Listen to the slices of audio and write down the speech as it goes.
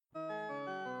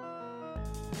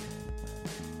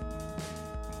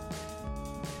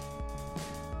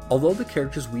Although the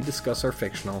characters we discuss are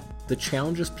fictional, the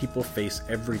challenges people face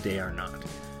every day are not.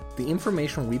 The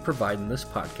information we provide in this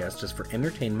podcast is for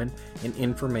entertainment and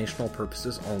informational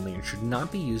purposes only and should not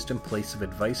be used in place of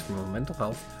advice from a mental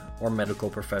health or medical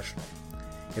professional.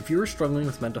 If you are struggling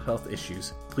with mental health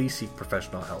issues, please seek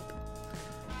professional help.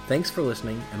 Thanks for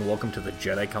listening, and welcome to the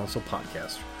Jedi Council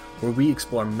podcast, where we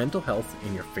explore mental health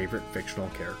in your favorite fictional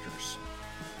characters.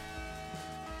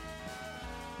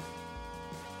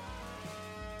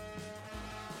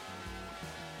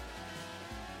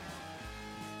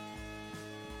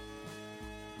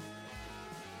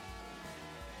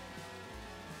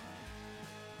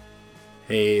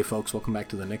 Hey folks, welcome back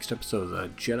to the next episode of the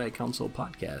Jedi Council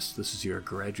podcast. This is your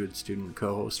graduate student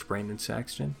co-host Brandon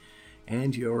Saxton,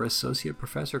 and your associate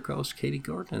professor co-host Katie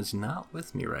Gordon is not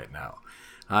with me right now.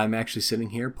 I'm actually sitting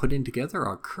here putting together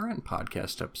our current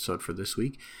podcast episode for this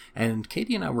week, and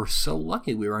Katie and I were so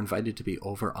lucky we were invited to be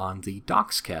over on the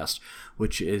Docscast,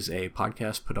 which is a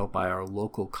podcast put out by our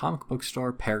local comic book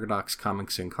store, Paradox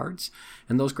Comics and Cards,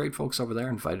 and those great folks over there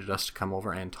invited us to come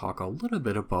over and talk a little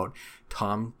bit about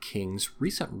Tom King's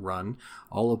recent run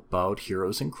all about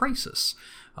Heroes in Crisis.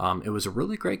 It was a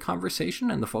really great conversation,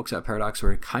 and the folks at Paradox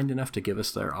were kind enough to give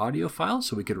us their audio file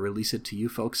so we could release it to you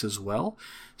folks as well.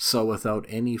 So without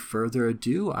any further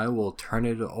ado, I will turn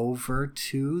it over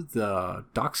to the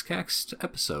Docscast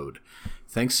episode.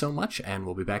 Thanks so much, and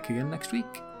we'll be back again next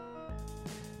week.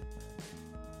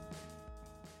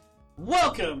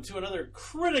 Welcome to another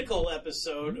critical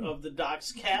episode of the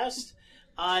Docscast.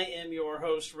 I am your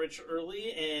host, Rich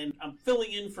Early, and I'm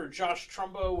filling in for Josh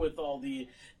Trumbo with all the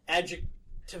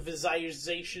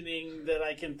adjectivizationing that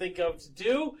I can think of to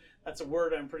do. That's a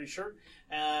word, I'm pretty sure.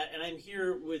 And I'm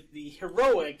here with the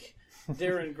heroic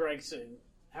Darren Gregson.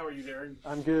 How are you, Darren?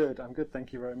 I'm good.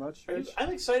 Thank you very much, Rich.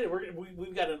 I'm excited.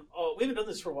 We've got we haven't done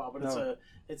this for a while, but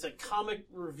it's a comic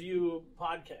review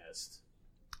podcast.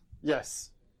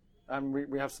 Yes, and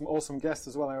we have some awesome guests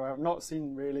as well. I have not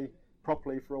seen really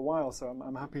properly for a while, so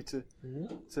I'm happy to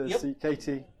see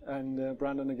Katie and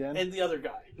Brandon again. And the other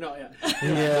guy. No, yeah.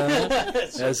 Yeah,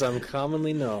 as I'm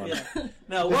commonly known. Yeah.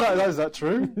 No, is that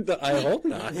true? I hope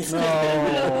not.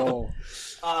 No.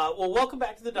 Well, welcome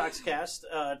back to the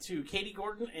Docscast, to Katie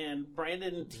Gordon and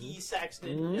Brandon T.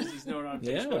 Saxton, as he's known on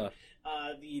Facebook.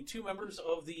 Yeah. The two members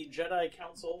of the Jedi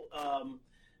Council.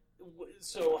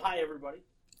 So, hi, everybody.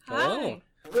 Hi.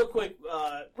 Real quick,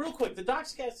 the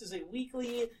Docscast is a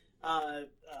weekly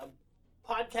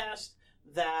podcast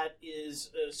that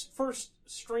is first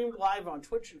streamed live on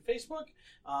Twitch and Facebook.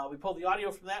 We pull the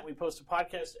audio from that, and we post a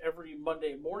podcast every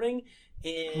Monday morning.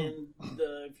 And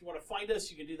if you want to find us,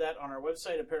 you can do that on our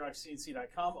website at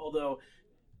paradoxcnc.com. Although,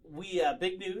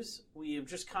 big news, we have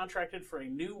just contracted for a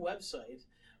new website,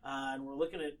 and we're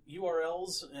looking at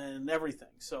URLs and everything.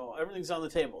 So everything's on the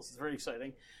table. So it's very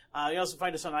exciting. You also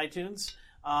find us on iTunes.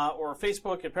 Or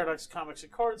Facebook at Paradox Comics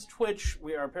and Cards, Twitch,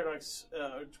 we are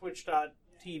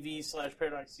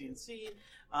twitch.tv/ParadoxCNC,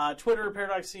 Twitter,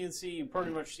 ParadoxCNC, you pretty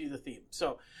much see the theme.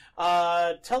 So,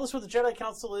 tell us what the Jedi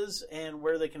Council is and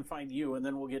where they can find you, and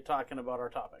then we'll get talking about our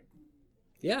topic.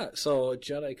 Yeah, so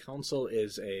Jedi Council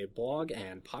is a blog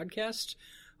and podcast.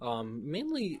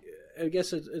 Mainly, I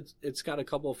guess it's got a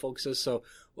couple of focuses. So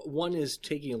one is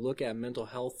taking a look at mental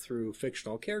health through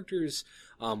fictional characters,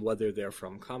 whether they're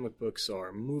from comic books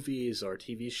or movies or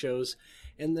TV shows.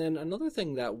 And then another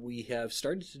thing that we have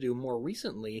started to do more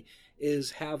recently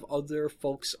is have other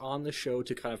folks on the show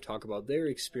to kind of talk about their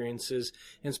experiences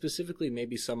and specifically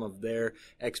maybe some of their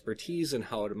expertise and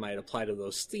how it might apply to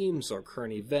those themes or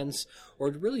current events,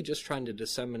 or really just trying to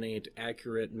disseminate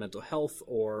accurate mental health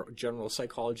or general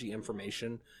psychology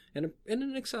information in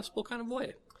an accessible kind of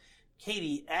way.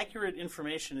 Katie, accurate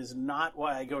information is not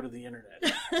why I go to the internet.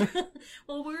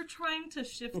 Well, we're trying to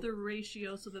shift the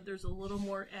ratio so that there's a little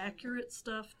more accurate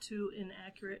stuff to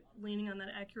inaccurate, leaning on that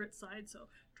accurate side. So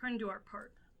trying to do our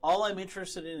part. All I'm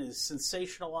interested in is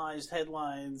sensationalized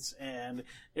headlines and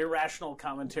irrational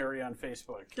commentary on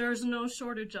Facebook. There's no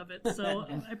shortage of it, so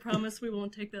I promise we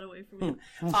won't take that away from you.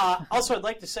 Also, I'd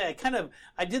like to say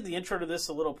I did the intro to this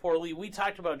a little poorly. We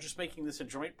talked about just making this a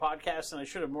joint podcast, and I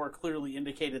should have more clearly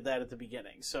indicated that at the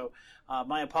beginning. So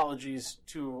my apologies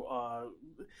to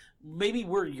maybe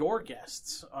we're your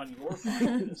guests on your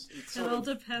podcast. It all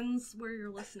depends where you're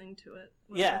listening to it.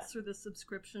 Whether it's through the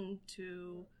subscription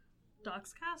to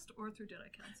Docscast or through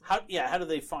Jedi Council. How do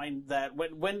they find that?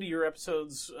 When do your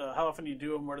episodes, how often do you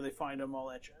do them? Where do they find them? All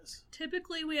that jazz.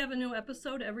 Typically, we have a new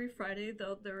episode every Friday,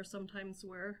 though there are some times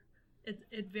where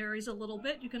it varies a little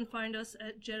bit. You can find us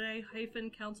at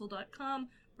jedi-council.com.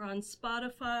 We're on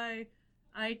Spotify,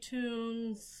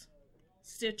 iTunes,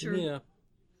 Stitcher. Yeah.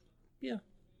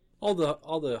 All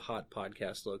the hot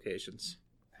podcast locations.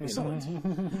 Excellent.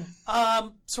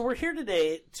 So we're here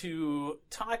today to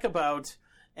talk about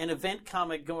an event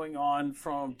comic going on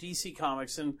from DC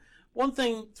Comics. And one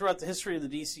thing throughout the history of the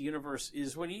DC Universe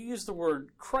is when you use the word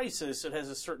crisis, it has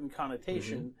a certain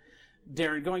connotation.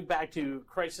 Darren, going back to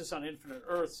Crisis on Infinite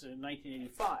Earths in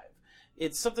 1985,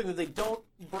 it's something that they don't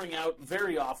bring out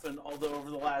very often, although over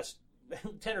the last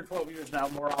 10 or 12 years now,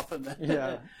 more often than...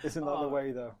 Yeah, isn't that the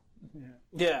way, though?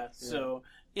 Yeah, so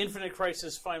Infinite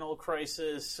Crisis, Final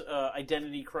Crisis,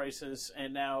 Identity Crisis,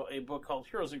 and now a book called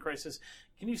Heroes in Crisis.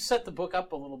 Can you set the book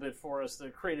up a little bit for us, the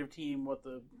creative team, what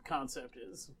the concept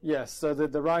is? Yes, so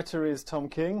the writer is Tom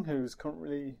King, who's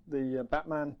currently the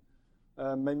Batman,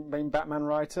 main Batman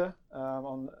writer,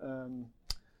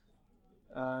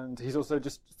 and he's also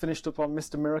just finished up on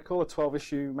Mr. Miracle, a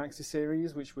 12-issue maxi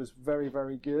series, which was very,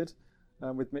 very good,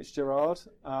 with Mitch Gerard.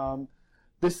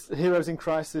 This Heroes in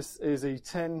Crisis is a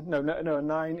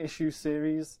 9-issue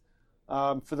series.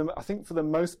 I think for the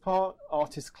most part,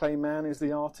 artist Clayman is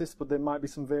the artist, but there might be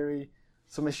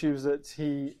some issues that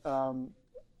he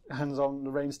hands on the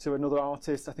reins to another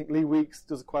artist. I think Lee Weeks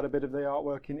does quite a bit of the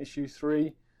artwork in issue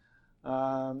 3.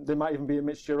 There might even be a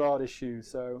Mitch Gerard issue.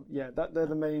 So yeah, they're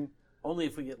the main. Only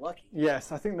if we get lucky.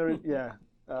 Yes, I think there is. Yeah.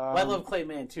 Well, I love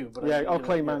Clayman too. But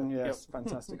Clayman, yes,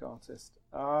 fantastic artist.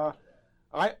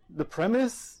 The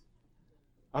premise,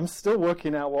 I'm still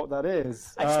working out what that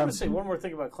is. I just want to say one more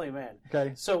thing about Clayman.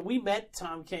 Okay. So we met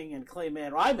Tom King and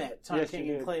Clayman, or I met Tom King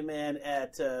and Clayman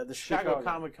at the Chicago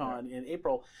Comic-Con in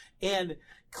April, and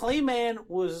Clayman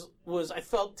was I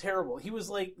felt terrible. He was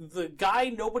like the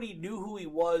guy nobody knew who he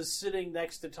was sitting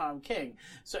next to Tom King.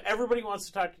 So everybody wants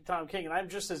to talk to Tom King, and I'm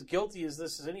just as guilty as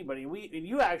this as anybody. We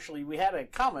had a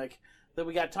comic that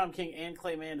we got Tom King and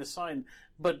Clayman to sign,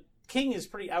 but King is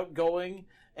pretty outgoing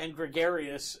and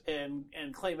gregarious, and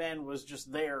Clayman was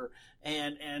just there.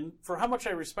 And for how much I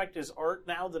respect his art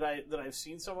now that I've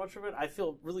seen so much of it, I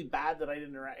feel really bad that I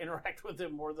didn't interact with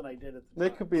him more than I did at the time. There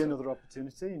could be another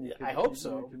opportunity, and I hope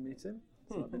so. You can meet him.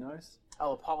 So that'd be nice.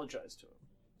 I'll apologize to him.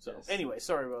 So anyway,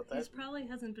 sorry about that. He probably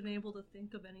hasn't been able to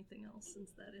think of anything else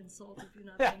since that insult of you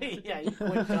not being able to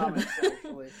he quit comics,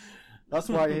 actually. That's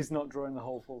why he's not drawing the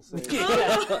whole full series.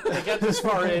 I got this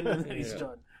far in, and then he's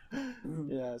done.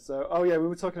 Yeah. So, we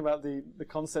were talking about the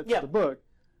concept of the book.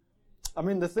 I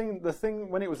mean, the thing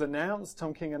when it was announced,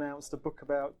 Tom King announced a book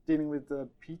about dealing with the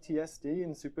PTSD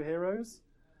in superheroes,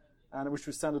 and which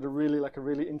sounded a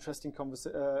really interesting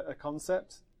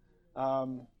concept.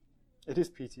 It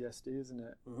is PTSD, isn't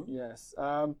it? Mm-hmm. Yes.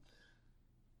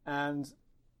 And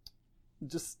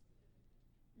just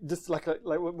like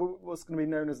what's going to be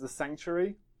known as the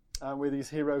Sanctuary, where these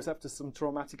heroes after some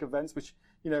traumatic events, which,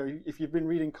 if you've been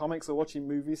reading comics or watching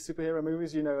movies, superhero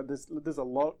movies, there's a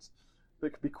lot that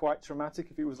could be quite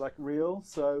traumatic if it was like real.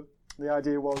 So the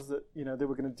idea was that, they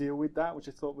were going to deal with that, which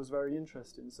I thought was very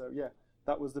interesting. So yeah,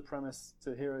 that was the premise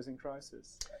to Heroes in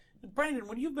Crisis. Brandon,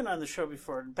 when you've been on the show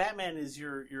before, Batman is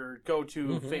your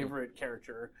go-to favorite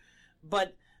character,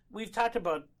 but we've talked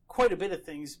about quite a bit of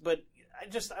things, but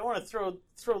I want to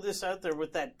throw this out there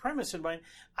with that premise in mind.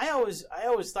 I always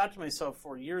thought to myself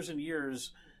for years and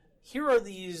years, here are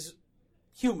these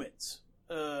humans.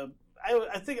 I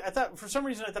thought for some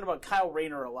reason I thought about Kyle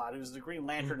Rayner a lot. He was the Green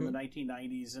Lantern in the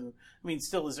 1990s, and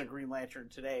still is a Green Lantern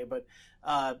today. But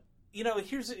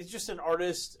he's just an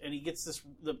artist, and he gets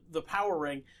the power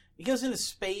ring. He goes into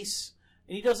space,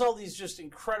 and he does all these just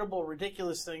incredible,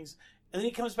 ridiculous things. And then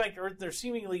he comes back to Earth, and there's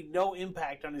seemingly no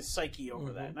impact on his psyche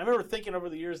over that. And I remember thinking over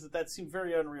the years that seemed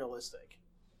very unrealistic.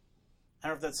 I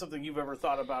don't know if that's something you've ever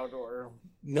thought about, or...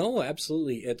 No,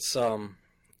 absolutely. It's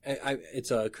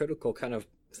it's a critical kind of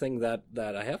thing that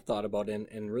I have thought about,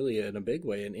 and really in a big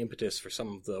way, an impetus for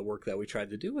some of the work that we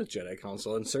tried to do with Jedi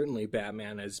Council, and certainly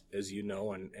Batman, as you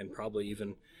know, and probably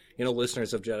even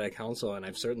listeners of Jedi Council, and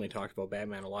I've certainly talked about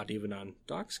Batman a lot, even on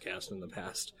Docscast in the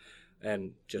past,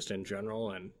 and just in general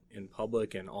and in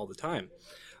public and all the time.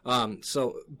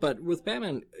 But with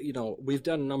Batman, we've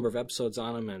done a number of episodes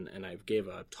on him, and I gave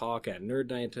a talk at Nerd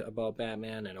Night about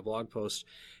Batman and a blog post,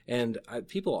 and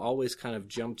people always kind of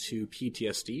jump to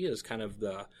PTSD as kind of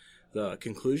the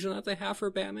conclusion that they have for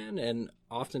Batman, and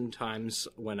oftentimes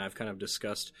when I've kind of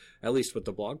discussed, at least with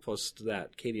the blog post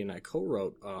that Katie and I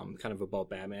co-wrote, kind of about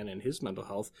Batman and his mental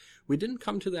health, we didn't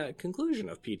come to that conclusion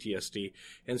of PTSD,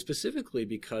 and specifically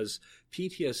because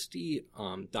PTSD,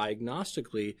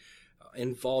 diagnostically,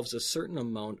 involves a certain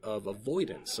amount of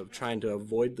avoidance, of trying to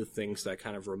avoid the things that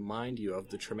kind of remind you of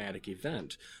the traumatic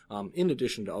event, in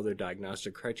addition to other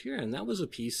diagnostic criteria. And that was a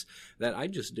piece that I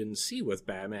just didn't see with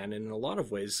Batman. And in a lot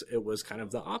of ways, it was kind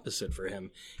of the opposite for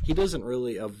him. He doesn't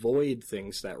really avoid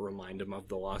things that remind him of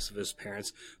the loss of his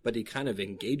parents, but he kind of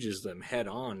engages them head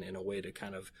on in a way to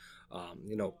kind of,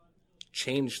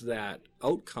 change that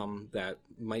outcome that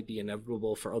might be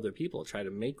inevitable for other people, try to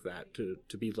make that to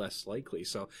be less likely.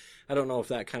 So I don't know if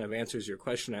that kind of answers your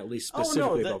question, at least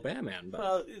specifically about Batman. But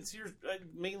I'm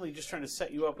mainly just trying to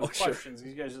set you up with questions. Sure.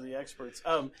 You guys are the experts.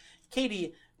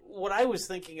 Katie, what I was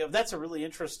thinking of, that's a really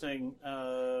interesting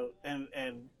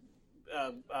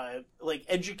like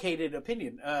educated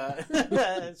opinion.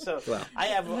 So well,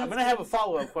 I'm going to have a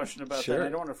follow-up question about that. I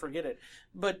don't want to forget it.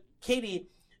 But Katie,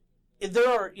 there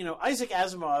are, Isaac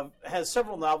Asimov has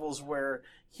several novels where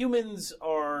humans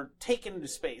are taken into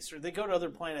space or they go to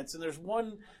other planets, and there's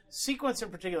one sequence in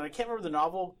particular. I can't remember the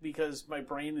novel because my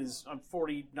brain I'm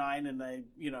 49 and I,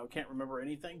 can't remember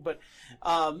anything. But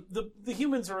the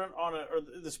humans are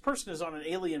this person is on an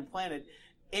alien planet,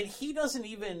 and he doesn't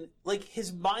even,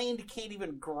 his mind can't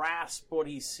even grasp what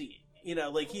he's seeing.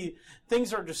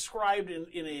 Things are described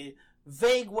in a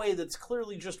vague way that's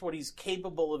clearly just what he's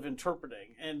capable of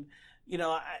interpreting. And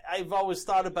I've always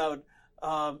thought about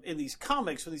in these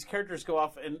comics when these characters go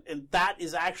off and that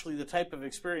is actually the type of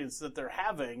experience that they're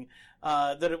having,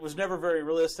 that it was never very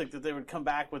realistic that they would come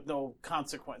back with no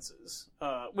consequences,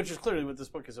 which is clearly what this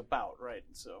book is about, right?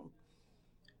 So,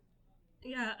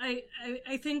 yeah,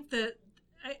 I think that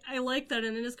I like that,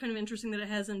 and it is kind of interesting that it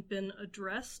hasn't been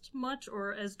addressed much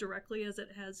or as directly as it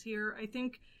has here. I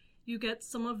think you get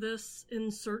some of this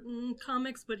in certain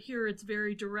comics, but here it's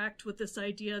very direct with this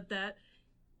idea that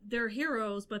they're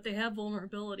heroes, but they have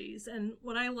vulnerabilities. And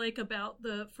what I like about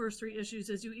the first 3 issues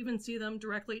is you even see them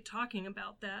directly talking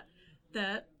about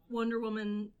that Wonder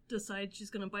Woman decides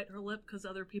she's going to bite her lip because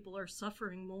other people are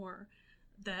suffering more.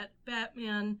 That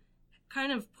Batman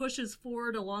kind of pushes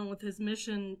forward along with his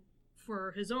mission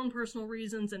for his own personal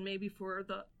reasons and maybe for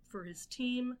his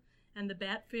team and the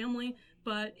Bat family,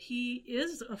 but he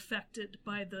is affected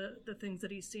by the things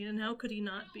that he's seen, and how could he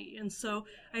not be? And so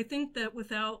I think that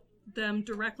without them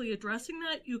directly addressing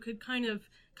that, you could kind of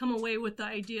come away with the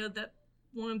idea that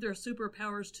one of their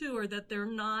superpowers too, or that they're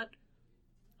not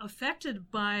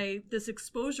affected by this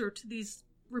exposure to these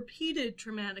repeated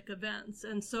traumatic events.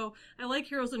 And so I like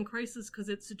Heroes in Crisis because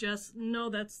it suggests, no,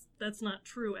 that's not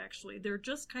true, actually. They're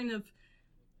just kind of,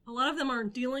 a lot of them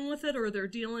aren't dealing with it, or they're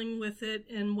dealing with it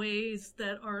in ways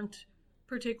that aren't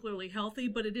particularly healthy,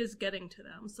 but it is getting to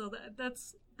them. So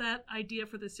that idea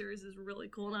for the series is really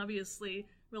cool, and obviously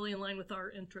really in line with our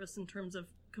interests in terms of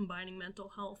combining mental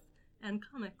health and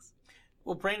comics.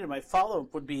 Well, Brandon, my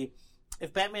follow-up would be,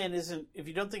 if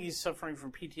you don't think he's suffering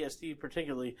from PTSD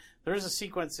particularly, there is a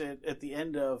sequence at the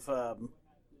end of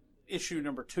issue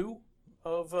number 2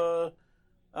 of,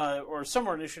 or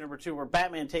somewhere in issue number 2, where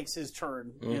Batman takes his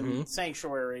turn in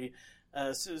Sanctuary.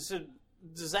 So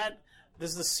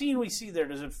does the scene we see there,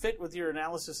 does it fit with your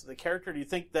analysis of the character? Do you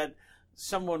think that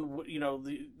someone,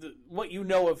 what you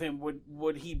know of him,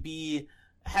 would he be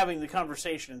having the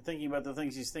conversation and thinking about the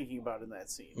things he's thinking about in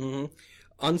that scene? Mm-hmm.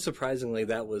 Unsurprisingly,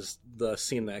 that was the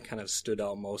scene that kind of stood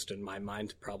out most in my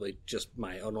mind, probably just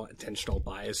my own intentional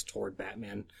bias toward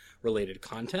Batman-related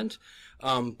content.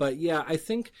 But yeah, I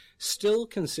think still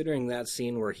considering that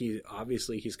scene where he's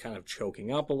kind of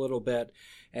choking up a little bit,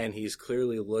 and he's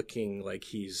clearly looking like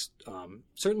he's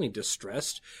certainly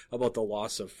distressed about the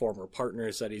loss of former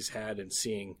partners that he's had, and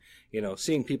seeing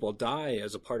people die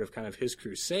as a part of kind of his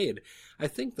crusade. I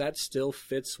think that still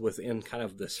fits within kind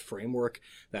of this framework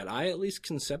that I at least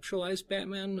conceptualized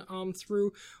Batman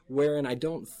through, wherein I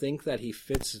don't think that he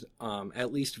fits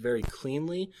at least very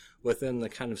cleanly within the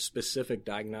kind of specific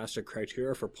diagnostic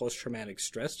criteria for post-traumatic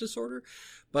stress disorder.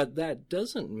 But that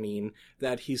doesn't mean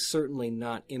that he's certainly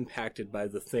not impacted by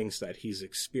the things that he's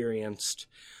experienced,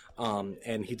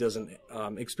 and he doesn't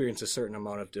experience a certain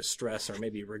amount of distress or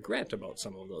maybe regret about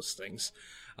some of those things.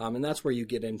 And that's where you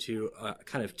get into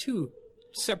kind of 2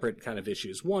 separate kind of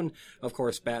issues. One, of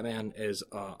course, Batman is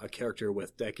a character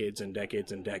with decades and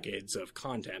decades and decades of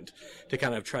content to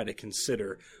kind of try to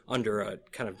consider under a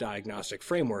kind of diagnostic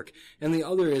framework. And the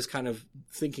other is kind of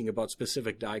thinking about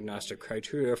specific diagnostic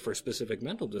criteria for specific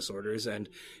mental disorders, and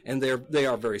they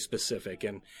are very specific.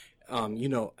 And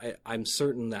I'm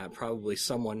certain that probably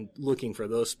someone looking for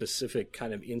those specific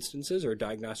kind of instances or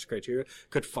diagnostic criteria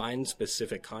could find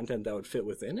specific content that would fit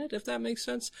within it, if that makes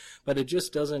sense. But it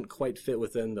just doesn't quite fit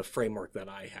within the framework that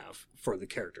I have for the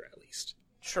character, at least.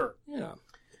 Sure. Yeah.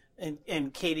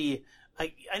 And Katie,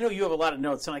 I know you have a lot of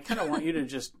notes, and I kind of want you to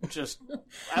just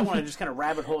I want to just kind of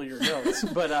rabbit hole your notes.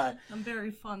 But I'm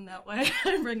very fun that way.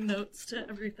 I bring notes to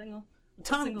everything.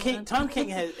 Tom King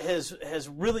has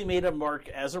really made a mark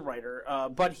as a writer,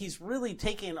 but he's really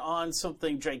taken on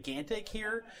something gigantic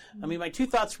here. I mean, my two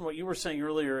thoughts from what you were saying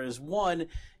earlier is, one,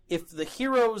 if the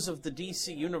heroes of the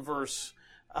DC universe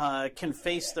can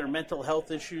face their mental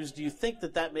health issues, do you think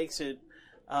that makes it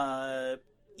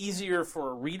easier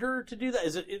for a reader to do that?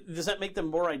 Does that make them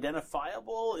more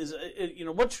identifiable?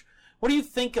 What do you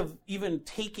think of even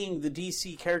taking the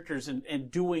DC characters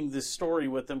and doing this story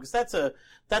with them? Because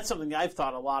that's something I've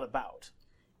thought a lot about.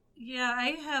 Yeah, I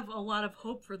have a lot of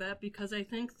hope for that, because I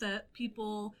think that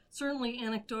people certainly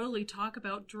anecdotally talk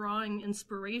about drawing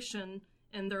inspiration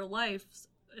in their lives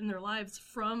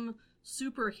from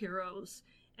superheroes.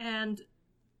 And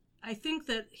I think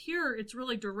that here it's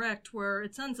really direct, where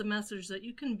it sends a message that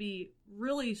you can be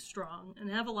really strong and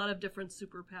have a lot of different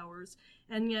superpowers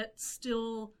and yet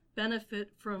still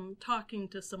benefit from talking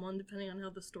to someone, depending on how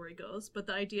the story goes. But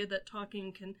the idea that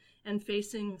talking and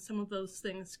facing some of those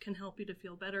things can help you to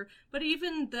feel better. But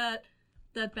even that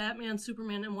Batman,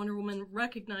 Superman, and Wonder Woman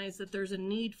recognize that there's a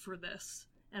need for this,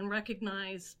 and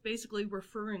recognize basically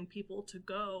referring people to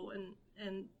go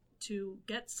and to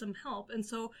get some help. And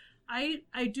so I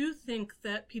do think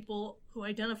that people who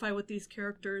identify with these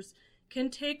characters can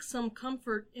take some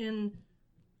comfort in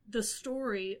the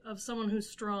story of someone who's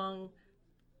strong,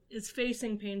 is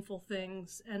facing painful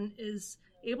things, and is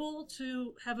able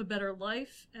to have a better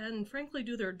life and frankly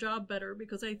do their job better.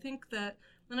 Because I think that,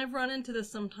 and I've run into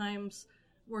this sometimes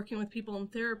working with people in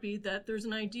therapy, that there's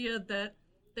an idea that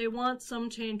they want some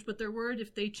change, but they're worried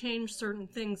if they change certain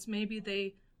things, maybe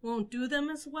they won't do them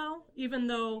as well, even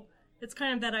though it's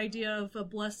kind of that idea of a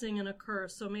blessing and a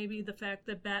curse. So maybe the fact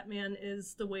that Batman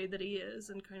is the way that he is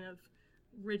and kind of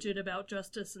rigid about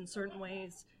justice in certain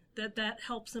ways, that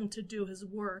helps him to do his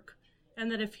work. And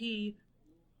that if he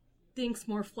thinks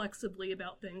more flexibly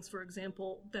about things, for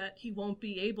example, that he won't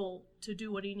be able to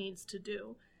do what he needs to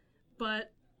do.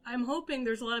 But I'm hoping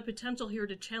there's a lot of potential here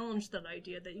to challenge that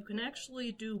idea, that you can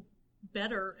actually do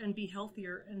better and be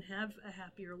healthier and have a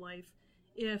happier life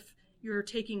if you're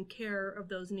taking care of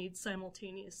those needs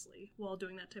simultaneously while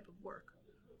doing that type of work.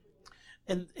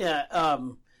 And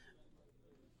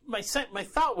my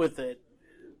thought with it,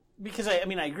 because I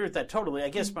agree with that totally. I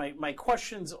guess my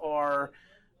questions are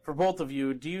for both of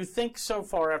you. Do you think so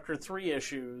far, after 3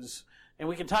 issues, and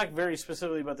we can talk very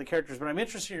specifically about the characters, but I'm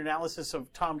interested in your analysis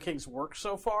of Tom King's work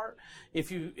so far. If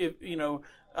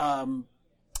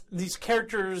these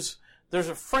characters, there's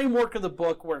a framework of the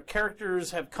book where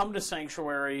characters have come to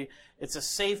Sanctuary. It's a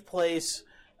safe place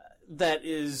that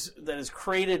is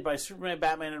created by Superman,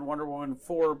 Batman, and Wonder Woman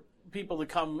for people to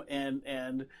come and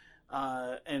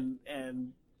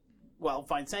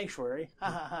find sanctuary.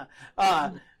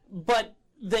 But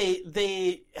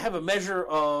they have a measure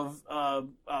of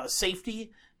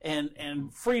safety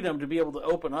and freedom to be able to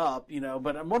open up,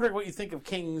 But I'm wondering what you think of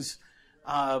King's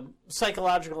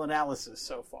psychological analysis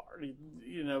so far.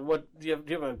 What do you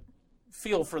have a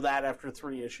feel for that after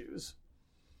 3 issues?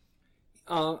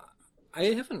 I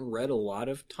haven't read a lot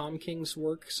of Tom King's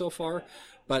work so far,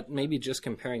 but maybe just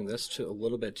comparing this to a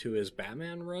little bit to his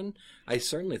Batman run, I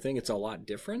certainly think it's a lot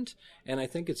different, and I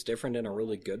think it's different in a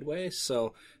really good way.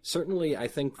 So certainly I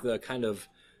think the kind of,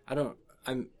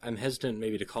 I'm hesitant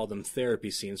maybe to call them therapy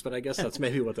scenes, but I guess that's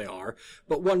maybe what they are.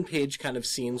 But one-page kind of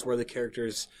scenes where the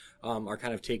characters are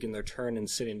kind of taking their turn and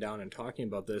sitting down and talking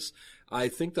about this, I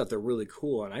think that they're really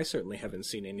cool, and I certainly haven't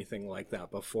seen anything like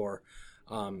that before.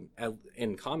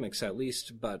 In comics at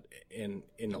least, but in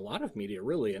a lot of media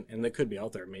really, and that could be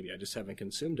out there, maybe I just haven't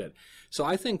consumed it. So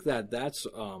I think that that's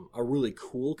a really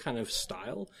cool kind of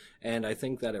style, and I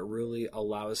think that it really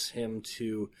allows him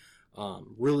to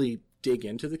really dig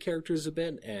into the characters a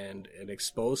bit and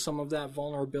expose some of that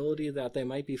vulnerability that they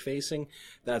might be facing.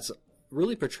 That's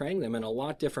really portraying them in a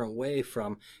lot different way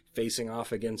from facing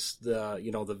off against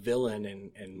the villain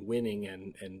and winning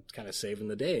and kind of saving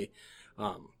the day.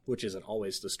 Which isn't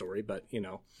always the story, but,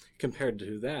 compared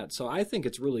to that. So I think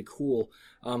it's really cool.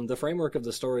 The framework of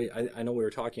the story, I know we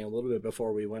were talking a little bit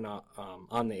before we went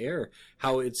on the air,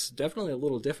 how it's definitely a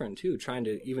little different, too, trying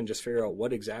to even just figure out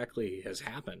what exactly has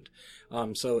happened.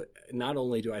 So not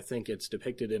only do I think it's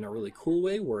depicted in a really cool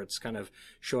way, where it's kind of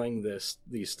showing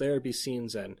these therapy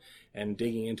scenes and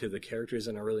digging into the characters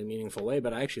in a really meaningful way,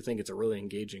 but I actually think it's a really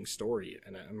engaging story,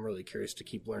 and I'm really curious to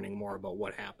keep learning more about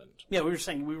what happened. Yeah, we were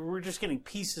saying we were just getting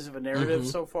pieces of a narrative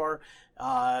so far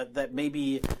that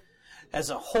maybe as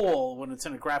a whole, when it's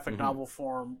in a graphic novel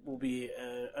form, will be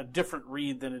a different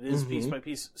read than it is piece by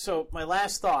piece. So my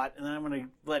last thought, and then I'm going to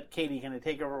let Katie kind of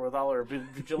take over with all her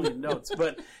bajillion notes,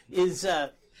 but is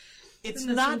it's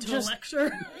not just a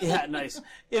lecture. Yeah, nice.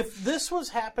 If this was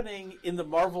happening in the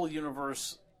Marvel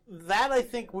universe, that I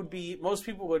think would be, most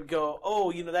people would go,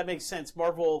 oh, that makes sense.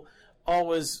 Marvel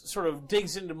always sort of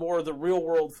digs into more of the real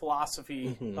world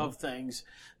philosophy of things.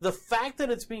 The fact that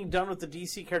it's being done with the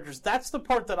DC characters, that's the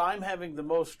part that I'm having the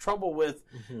most trouble with.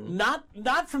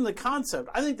 Not from the concept.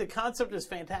 I think the concept is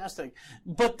fantastic,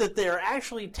 but that they're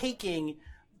actually taking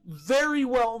very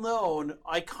well known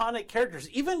iconic characters,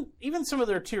 even some of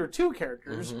their tier 2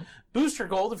 characters. Booster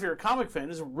Gold, if you're a comic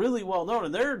fan, is really well known,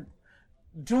 and they're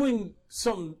doing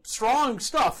some strong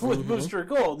stuff with Booster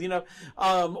Gold,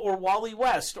 or Wally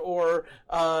West, or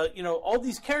all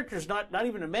these characters. Not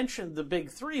even to mention the big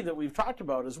three that we've talked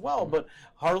about as well, but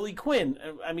Harley Quinn.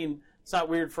 I mean, it's not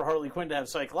weird for Harley Quinn to have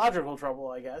psychological trouble,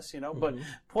 I guess, but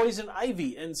Poison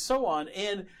Ivy and so on,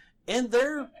 and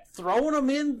they're throwing them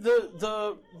in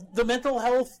the mental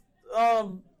health.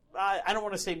 I don't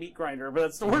want to say meat grinder, but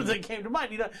that's the word that came to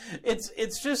mind.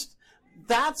 It's just.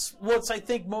 That's what's, I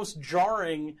think, most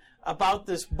jarring about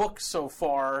this book so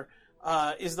far,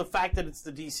 is the fact that it's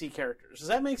the DC characters. Does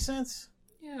that make sense?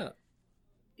 Yeah.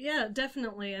 Yeah,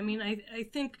 definitely. I mean, I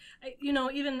think,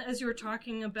 even as you were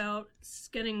talking about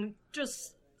getting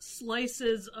just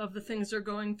slices of the things they're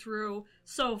going through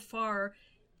so far,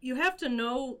 you have to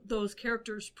know those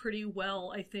characters pretty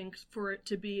well, I think, for it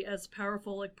to be as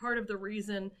powerful. Like, part of the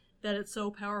reason that it's so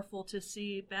powerful to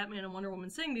see Batman and Wonder Woman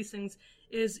saying these things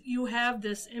is you have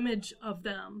this image of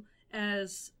them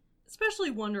as,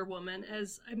 especially Wonder Woman,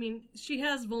 she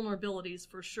has vulnerabilities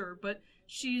for sure, but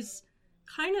she's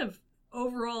kind of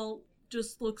overall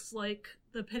just looks like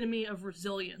the epitome of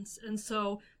resilience. And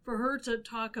so for her to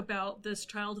talk about this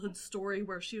childhood story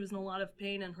where she was in a lot of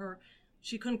pain and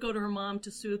she couldn't go to her mom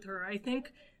to soothe her, I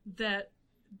think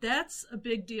that's a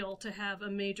big deal to have a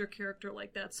major character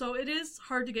like that. So it is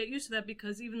hard to get used to that,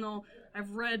 because even though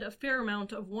I've read a fair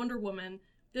amount of Wonder Woman,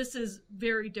 this is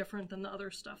very different than the other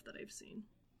stuff that I've seen.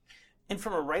 And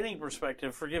from a writing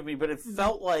perspective, forgive me, but it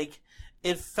felt like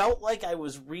I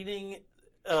was reading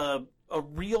a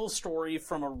real story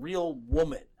from a real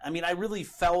woman. I mean, I really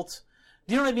felt,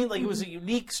 do you know what I mean? Like, it was a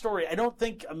unique story. I don't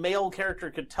think a male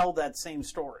character could tell that same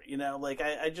story,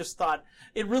 I just thought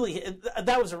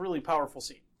that was a really powerful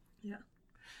scene. Yeah.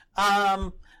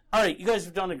 All right, you guys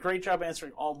have done a great job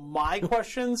answering all my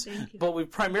questions, but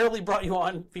we've primarily brought you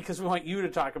on because we want you to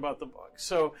talk about the book.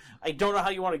 So I don't know how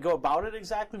you want to go about it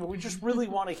exactly, but we just really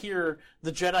want to hear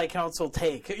the Jedi Council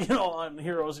take, on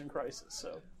Heroes in Crisis.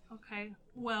 So. Okay.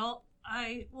 Well,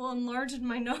 I will enlarge in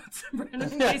my notes,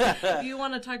 Brandon, in case you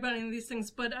want to talk about any of these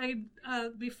things. But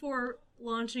before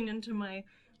launching into my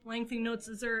lengthy notes,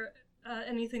 is there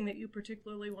anything that you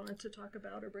particularly wanted to talk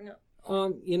about or bring up?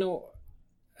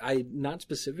 I not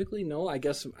specifically, no. I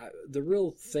guess the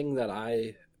real thing that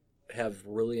I have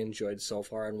really enjoyed so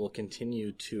far and will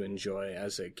continue to enjoy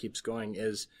as it keeps going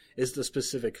is the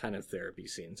specific kind of therapy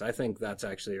scenes. I think that's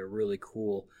actually a really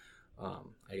cool,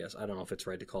 I guess, I don't know if it's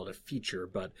right to call it a feature,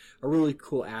 but a really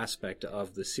cool aspect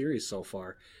of the series so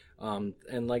far.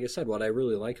 And like I said, what I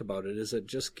really like about it is it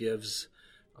just gives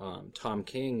Tom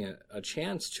King a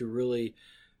chance to really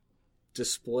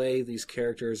display these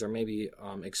characters, or maybe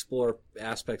explore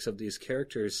aspects of these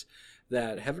characters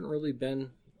that haven't really been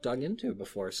dug into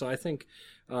before. So I think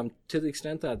to the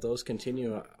extent that those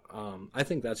continue, I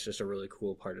think that's just a really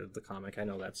cool part of the comic. I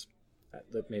know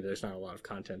that maybe there's not a lot of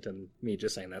content in me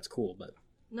just saying that's cool, but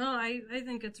no, I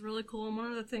think it's really cool. And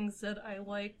one of the things that I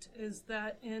liked is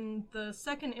that in the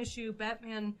second issue,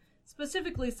 Batman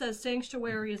specifically says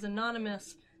Sanctuary is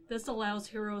anonymous. This allows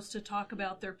heroes to talk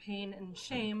about their pain and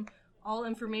shame. All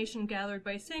information gathered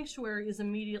by Sanctuary is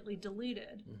immediately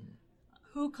deleted.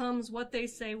 Who comes, what they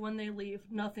say, when they leave,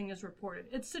 nothing is reported.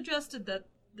 It's suggested that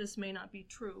this may not be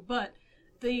true, but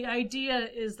the idea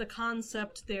is the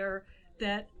concept there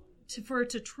that for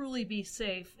it to truly be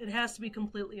safe, it has to be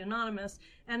completely anonymous.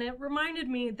 And it reminded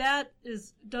me that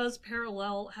does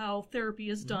parallel how therapy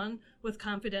is done with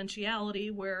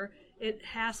confidentiality, where it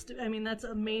has to, that's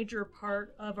a major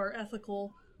part of our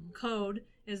ethical code,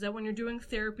 is that when you're doing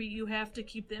therapy, you have to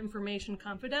keep the information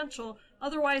confidential.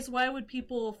 Otherwise, why would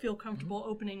people feel comfortable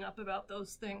opening up about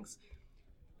those things?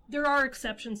 There are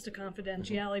exceptions to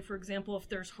confidentiality, for example, if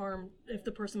there's harm, if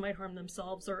the person might harm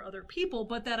themselves or other people,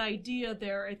 but that idea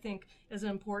there, I think, is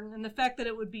important. And the fact that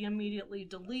it would be immediately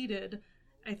deleted,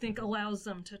 I think, allows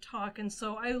them to talk. And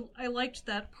so I liked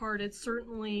that part. It's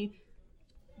certainly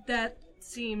that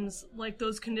seems like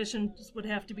those conditions would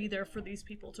have to be there for these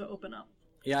people to open up.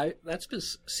 Yeah, that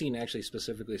scene actually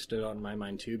specifically stood out in my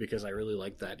mind too, because I really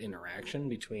liked that interaction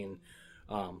between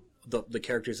the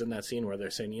characters in that scene where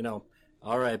they're saying, you know,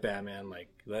 all right, Batman, like,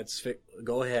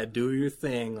 go ahead, do your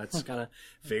thing. Let's kind of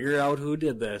figure out who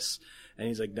did this. And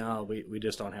he's like, no, we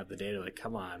just don't have the data. Like,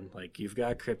 come on. Like, you've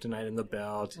got kryptonite in the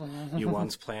belt. You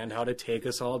once planned how to take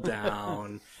us all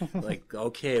down. Like,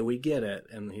 okay, we get it.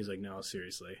 And he's like, no,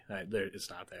 seriously, it's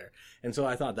not there. And so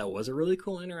I thought that was a really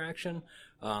cool interaction.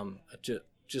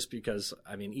 Just because,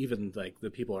 I mean, even, like,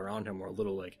 the people around him were a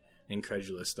little, like,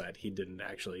 incredulous that he didn't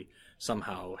actually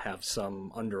somehow have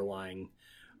some underlying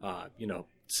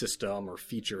system or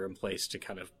feature in place to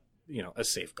kind of, a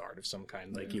safeguard of some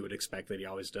kind, like you would expect that he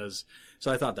always does. So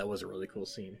I thought that was a really cool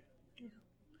scene. Yeah.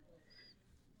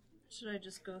 Should I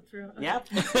just go through? Okay.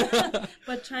 Yep.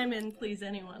 But chime in, please,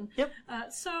 anyone. Yep.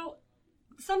 So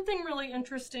something really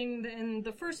interesting in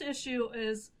the first issue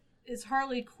is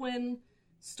Harley Quinn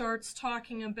starts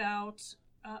talking about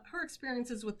her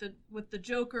experiences with the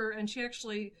Joker, and she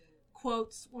actually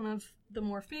quotes one of the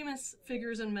more famous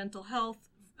figures in mental health,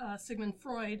 Sigmund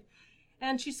Freud,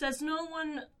 and she says, "No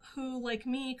one who, like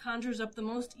me, conjures up the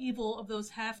most evil of those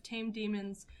half-tamed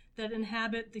demons that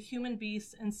inhabit the human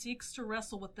beast and seeks to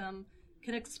wrestle with them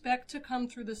can expect to come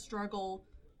through the struggle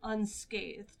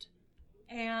unscathed."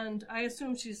 And I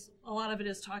assume a lot of it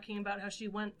is talking about how she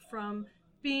went from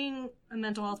being a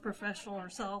mental health professional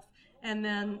herself and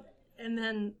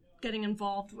then getting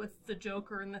involved with the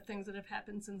Joker and the things that have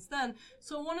happened since then.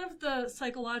 So one of the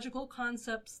psychological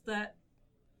concepts that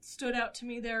stood out to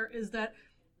me there is that,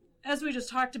 as we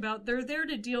just talked about, they're there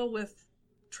to deal with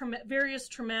various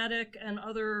traumatic and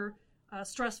other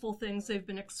stressful things they've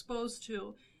been exposed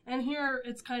to. And here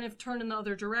it's kind of turned in the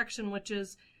other direction, which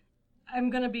is I'm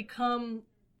going to become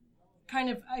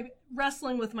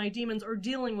wrestling with my demons, or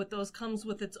dealing with those comes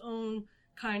with its own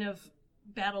kind of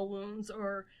battle wounds,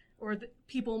 or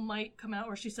people might come out,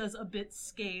 or she says, a bit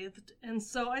scathed. And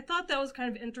so I thought that was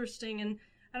kind of interesting, and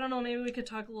I don't know, maybe we could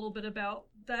talk a little bit about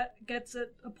that. Gets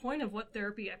at a point of what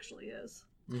therapy actually is.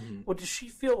 Mm-hmm. Well, does she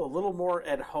feel a little more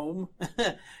at home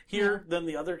here than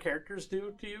the other characters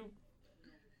do to you?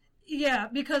 Yeah,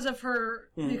 because of her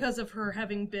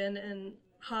having been in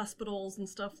hospitals and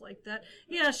stuff like that.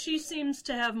 Yeah, she seems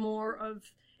to have more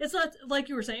of... It's not, like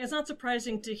you were saying, it's not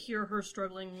surprising to hear her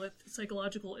struggling with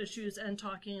psychological issues and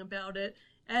talking about it,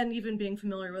 and even being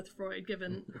familiar with Freud,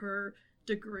 given her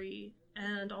degree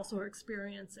and also her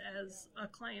experience as a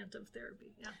client of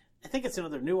therapy. Yeah, I think it's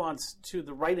another nuance to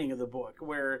the writing of the book,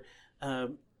 where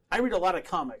I read a lot of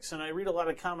comics, and I read a lot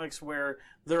of comics where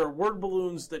there are word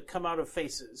balloons that come out of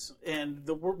faces,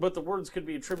 but the words could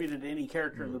be attributed to any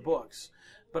character in the books.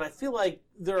 But I feel like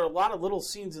there are a lot of little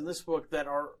scenes in this book that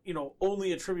are,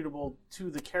 only attributable to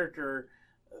the character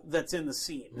that's in the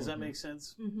scene. Does that make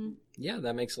sense? Mm-hmm. Yeah,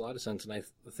 that makes a lot of sense, and I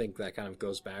think that kind of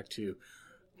goes back to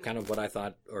kind of what I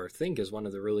thought or think is one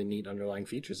of the really neat underlying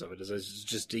features of it, is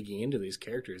just digging into these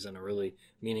characters in a really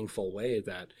meaningful way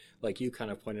that, like you kind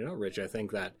of pointed out, Rich, I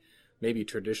think that maybe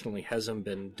traditionally hasn't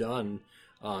been done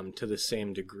to the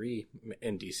same degree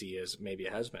in DC as maybe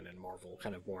it has been in Marvel,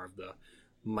 kind of more of the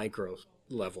micro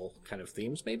level kind of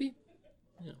themes, maybe.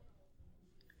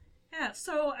 Yeah,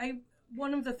 so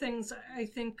one of the things I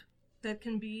think that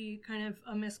can be kind of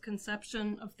a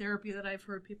misconception of therapy that I've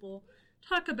heard people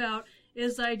talk about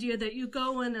is the idea that you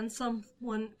go in and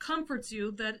someone comforts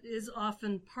you. That is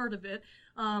often part of it,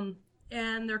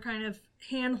 and they're kind of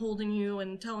hand-holding you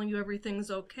and telling you everything's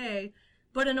okay,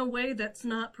 but in a way that's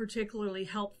not particularly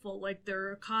helpful, like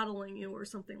they're coddling you or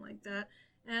something like that.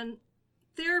 And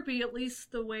therapy, at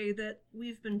least the way that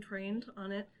we've been trained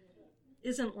on it,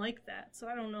 isn't like that. So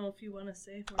I don't know if you want to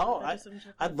say.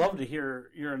 I'd love to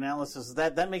hear your analysis of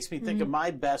that. That makes me think of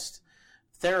my best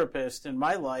therapist in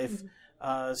my life.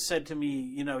 Said to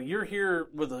me, you're here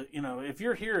with if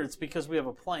you're here, it's because we have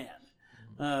a plan.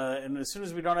 And as soon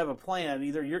as we don't have a plan,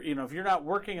 either if you're not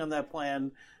working on that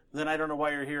plan, then I don't know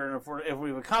why you're here. And if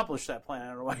we've accomplished that plan, I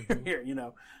don't know why you're here,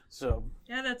 So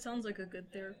yeah, that sounds like a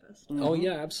good therapist. Mm-hmm. Oh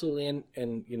yeah, absolutely.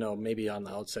 And maybe on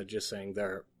the outset, just saying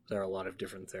there are a lot of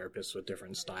different therapists with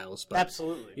different styles. But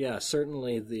absolutely. Yeah,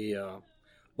 certainly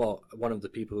one of the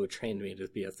people who trained me to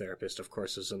be a therapist, of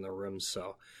course, is in the room.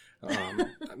 So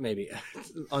maybe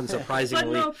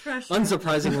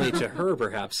unsurprisingly to her,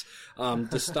 perhaps,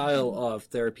 the style of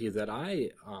therapy that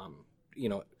I,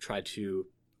 try to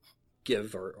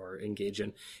give or engage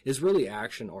in is really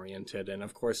action oriented. And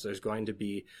of course, there's going to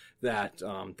be that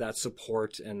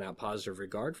support and that positive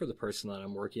regard for the person that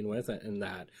I'm working with, and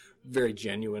that very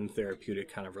genuine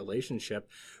therapeutic kind of relationship.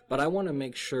 But I want to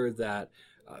make sure that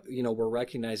we're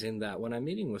recognizing that when I'm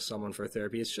meeting with someone for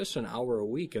therapy, it's just an hour a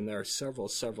week, and there are several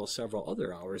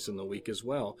other hours in the week as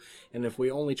well. And if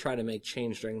we only try to make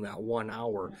change during that 1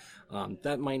 hour,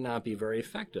 that might not be very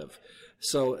effective.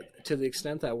 So to the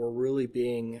extent that we're really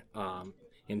being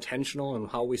intentional in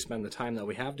how we spend the time that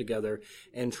we have together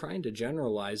and trying to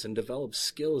generalize and develop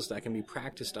skills that can be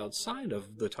practiced outside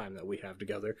of the time that we have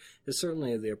together is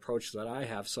certainly the approach that I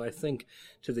have. So I think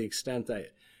to the extent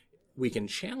that we can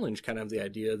challenge kind of the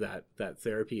idea that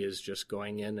therapy is just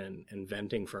going in and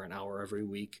venting for an hour every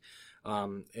week,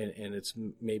 and it's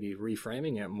maybe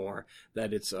reframing it more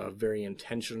that it's a very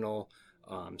intentional,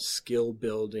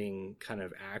 skill-building, kind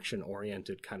of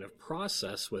action-oriented kind of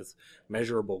process with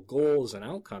measurable goals and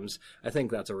outcomes. I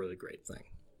think that's a really great thing.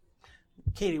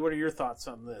 Katie, what are your thoughts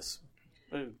on this?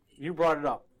 You brought it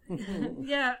up.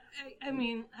 Yeah, I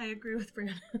mean, I agree with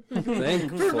Brandon.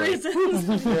 Thankfully. For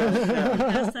reasons.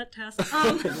 Pass that test.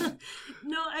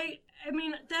 No, I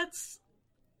mean, that's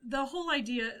the whole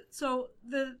idea. So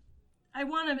I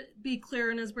want to be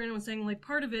clear, and as Brandon was saying, like,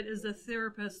 part of it is the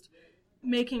therapist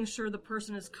making sure the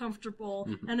person is comfortable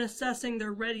and assessing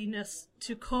their readiness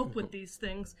to cope with these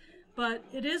things. But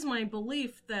it is my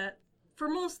belief that for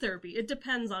most therapy, it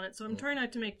depends on it, so I'm trying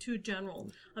not to make too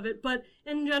general of it. But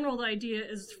in general, the idea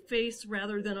is face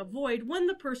rather than avoid when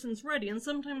the person's ready. And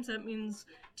sometimes that means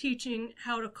teaching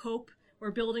how to cope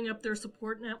or building up their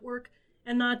support network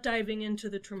and not diving into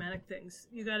the traumatic things.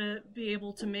 You got to be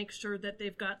able to make sure that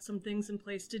they've got some things in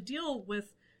place to deal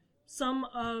with some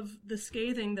of the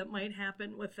scathing that might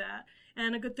happen with that.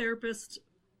 And a good therapist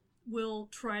will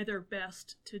try their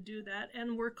best to do that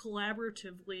and work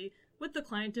collaboratively with the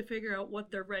client to figure out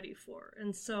what they're ready for.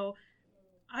 And so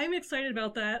I'm excited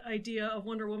about that idea of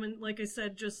Wonder Woman, like I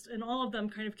said, just and all of them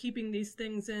kind of keeping these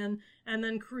things in and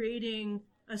then creating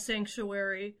a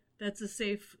sanctuary that's a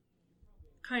safe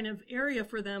kind of area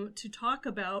for them to talk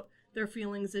about their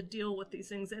feelings and deal with these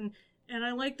things. And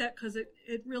I like that because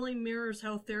it really mirrors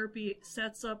how therapy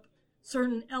sets up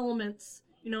certain elements.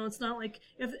 It's not like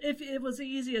if it was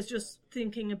easy as just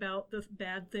thinking about the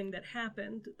bad thing that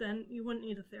happened, then you wouldn't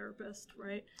need a therapist,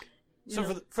 right?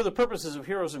 For the purposes of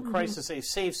Heroes in Crisis, a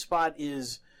safe spot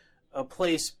is a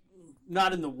place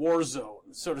not in the war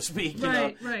zone, so to speak.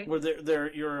 Right. Where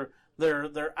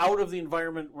they're out of the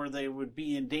environment where they would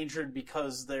be endangered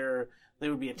because they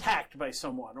would be attacked by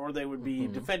someone, or they would be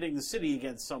defending the city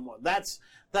against someone. That's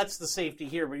the safety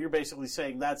here. But you're basically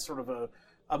saying that's sort of a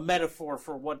metaphor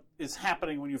for what is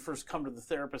happening when you first come to the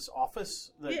therapist's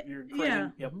office that you're creating. Yeah.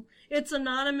 Yep. It's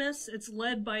anonymous. It's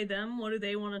led by them. What do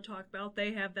they want to talk about?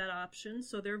 They have that option,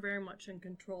 so they're very much in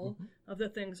control of the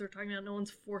things they're talking about. No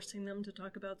one's forcing them to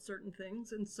talk about certain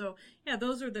things. And so, yeah,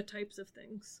 those are the types of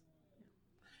things.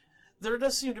 There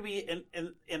does seem to be,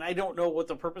 and I don't know what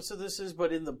the purpose of this is,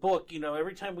 but in the book,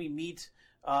 every time we meet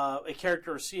a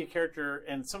character or see a character,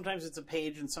 and sometimes it's a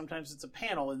page and sometimes it's a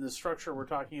panel in the structure we're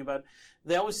talking about,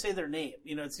 they always say their name.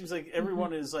 It seems like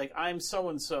everyone is like, I'm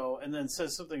so-and-so, and then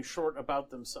says something short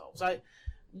about themselves.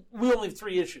 We only have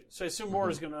 3 issues, so I assume more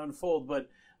is going to unfold, but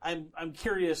I'm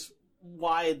curious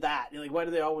why that. Why do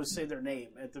they always say their name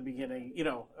at the beginning,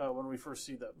 when we first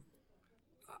see them?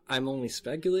 I'm only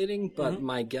speculating, but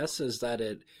my guess is that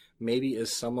it maybe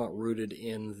is somewhat rooted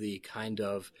in the kind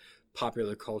of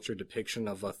popular culture depiction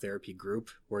of a therapy group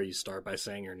where you start by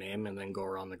saying your name and then go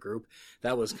around the group.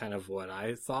 That was kind of what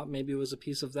I thought maybe was a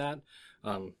piece of that.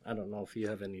 I don't know if you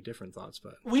have any different thoughts,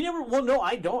 but no,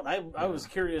 I don't. I was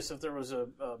curious if there was a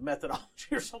methodology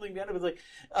or something behind it.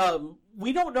 But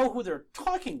we don't know who they're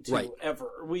talking to ever.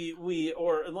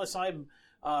 Or unless I'm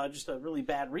just a really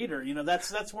bad reader,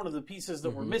 that's one of the pieces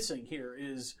that we're missing here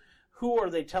is who are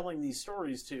they telling these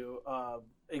stories to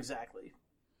exactly?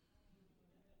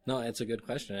 No, it's a good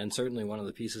question, and certainly one of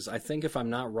the pieces. I think if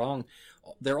I'm not wrong,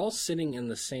 they're all sitting in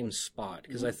the same spot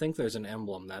because I think there's an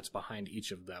emblem that's behind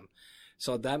each of them.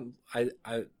 So that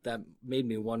that made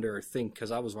me wonder or think, because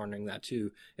I was wondering that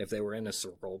too, if they were in a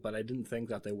circle, but I didn't think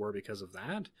that they were because of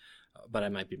that. But I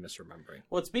might be misremembering.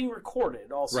 Well, it's being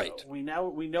recorded also. Right. We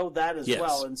know that as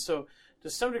well, and so to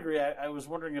some degree, I was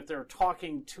wondering if they're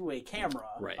talking to a camera.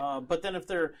 Right. But then if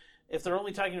they're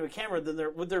only talking to a camera,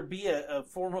 then would there be a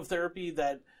form of therapy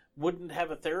that wouldn't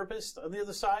have a therapist on the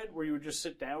other side, where you would just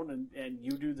sit down and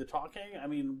you do the talking? I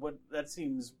mean, that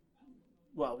seems,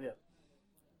 well, yeah.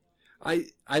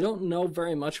 I don't know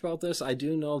very much about this. I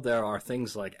do know there are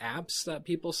things like apps that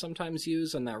people sometimes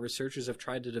use and that researchers have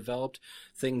tried to develop,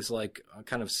 things like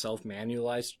kind of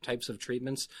self-manualized types of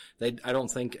treatments. I don't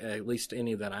think, at least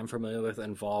any that I'm familiar with,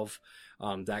 involve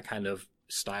that kind of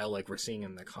style like we're seeing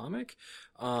in the comic.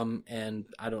 And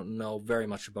I don't know very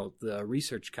much about the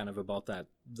research kind of about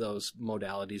those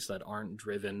modalities that aren't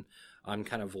driven on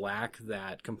kind of lack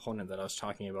that component that I was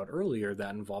talking about earlier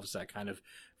that involves that kind of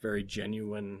very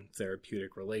genuine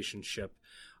therapeutic relationship.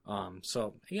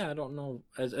 So yeah, I don't know.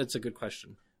 It's a good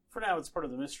question. For now, it's part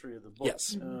of the mystery of the book.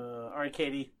 Yes. All right,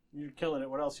 Katie, you're killing it.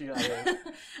 What else you got?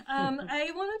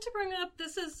 I wanted to bring up,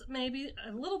 this is maybe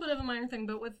a little bit of a minor thing,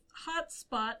 but with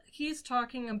Hotspot, he's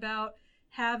talking about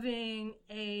having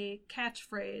a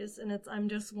catchphrase, and it's "I'm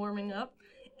just warming up,"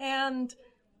 and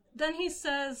then he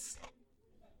says,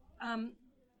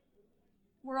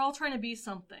 we're all trying to be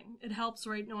something. It helps,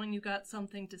 right, knowing you got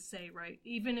something to say, right?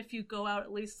 Even if you go out,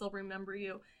 at least they'll remember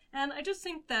you. And I just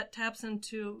think that taps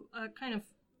into a kind of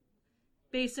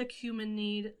basic human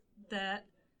need, that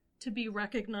to be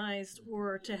recognized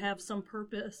or to have some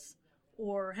purpose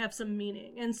or have some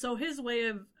meaning. And so his way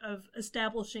of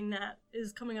establishing that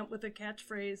is coming up with a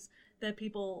catchphrase that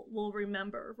people will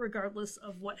remember regardless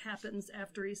of what happens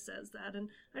after he says that. And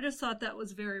I just thought that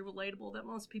was very relatable, that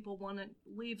most people want to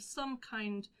leave some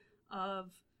kind of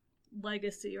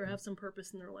legacy or have some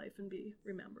purpose in their life and be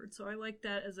remembered. So I like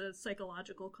that as a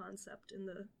psychological concept in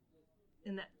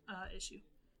that issue.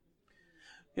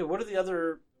 Yeah, what are the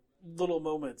other little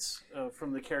moments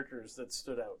from the characters that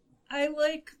stood out? I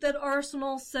like that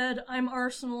Arsenal said, "I'm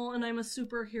Arsenal and I'm a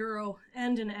superhero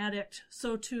and an addict,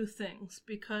 so two things,"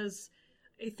 because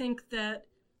I think that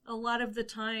a lot of the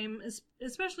time,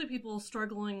 especially people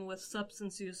struggling with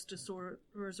substance use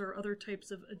disorders or other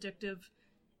types of addictive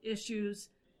issues,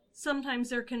 sometimes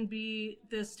there can be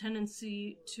this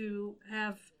tendency to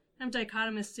have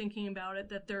dichotomous thinking about it,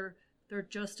 that they're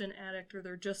just an addict or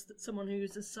they're just someone who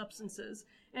uses substances.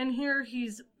 And here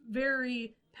he's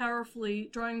very powerfully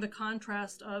drawing the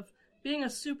contrast of being a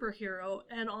superhero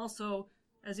and also,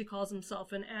 as he calls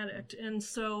himself, an addict. And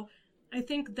so I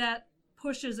think that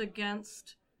pushes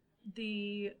against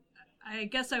the, I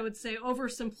guess I would say,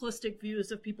 oversimplistic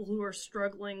views of people who are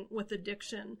struggling with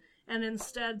addiction, and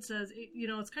instead says,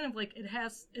 it's kind of like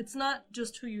it's not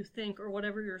just who you think or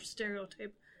whatever your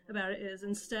stereotype about it is.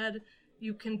 Instead,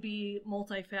 you can be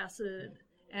multifaceted,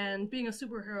 and being a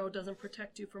superhero doesn't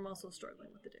protect you from also struggling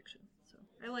with addiction. So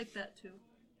I like that too.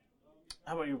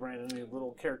 How about you, Brandon? Any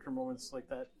little character moments like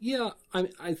that? Yeah,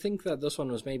 I think that this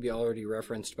one was maybe already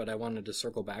referenced, but I wanted to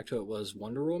circle back to it, was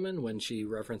Wonder Woman, when she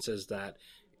references that,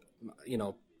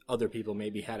 other people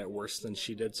maybe had it worse than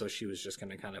she did, so she was just going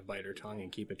to kind of bite her tongue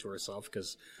and keep it to herself.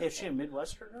 Because is she a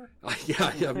Midwesterner?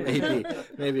 Yeah,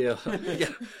 maybe,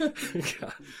 yeah,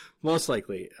 most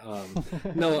likely.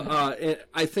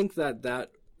 I think that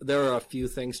there are a few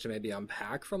things to maybe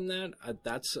unpack from that.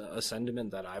 That's a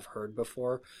sentiment that I've heard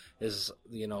before, is,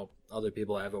 other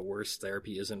people have it worse,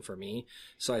 therapy isn't for me.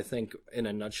 So I think in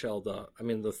a nutshell,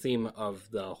 the theme of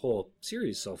the whole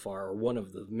series so far, or one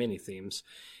of the many themes,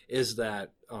 is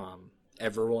that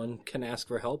everyone can ask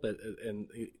for help, and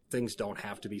things don't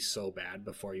have to be so bad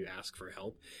before you ask for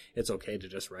help. It's okay to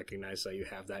just recognize that you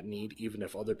have that need, even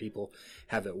if other people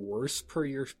have it worse per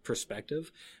your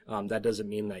perspective. That doesn't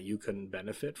mean that you couldn't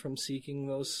benefit from seeking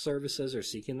those services or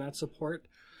seeking that support.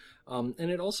 And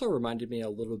it also reminded me a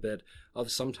little bit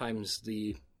of sometimes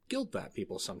the guilt that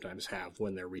people sometimes have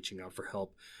when they're reaching out for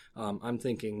help. I'm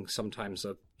thinking sometimes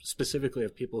specifically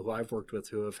of people who I've worked with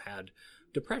who have had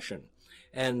depression,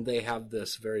 and they have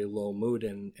this very low mood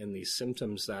and these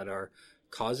symptoms that are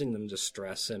causing them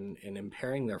distress and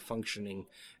impairing their functioning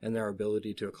and their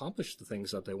ability to accomplish the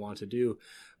things that they want to do.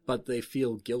 But they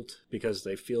feel guilt because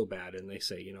they feel bad, and they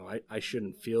say, I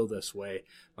shouldn't feel this way.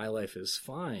 My life is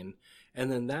fine. And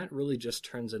then that really just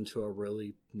turns into a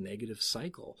really negative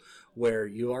cycle where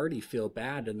you already feel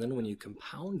bad. And then when you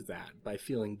compound that by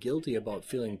feeling guilty about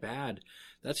feeling bad,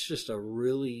 that's just a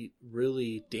really,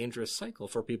 really dangerous cycle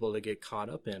for people to get caught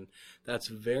up in. That's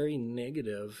very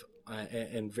negative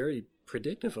and very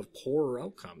predictive of poorer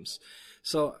outcomes.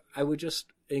 So I would just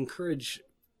encourage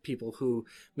people who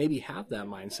maybe have that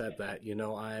mindset that,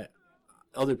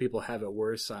 other people have it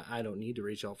worse, I don't need to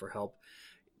reach out for help.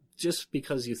 Just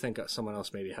because you think someone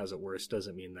else maybe has it worse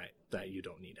doesn't mean that you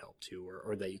don't need help too,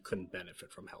 or that you couldn't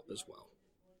benefit from help as well.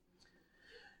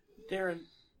 Darren,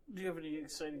 do you have any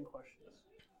exciting questions?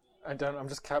 I don't. I'm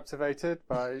just captivated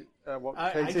by what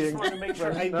I Katie. just wanted to make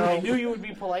sure. I knew you would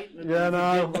be polite. And Yeah,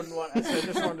 no. Wouldn't want, so I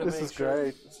just wanted to This make is sure.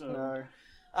 great. So,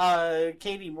 No.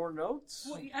 Katie, more notes?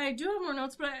 Well, I do have more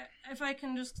notes, but if I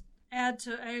can just add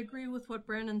to, I agree with what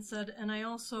Brandon said, and I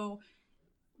also,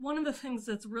 one of the things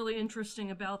that's really interesting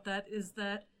about that is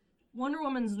that Wonder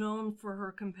Woman's known for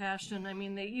her compassion. I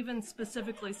mean, they even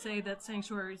specifically say that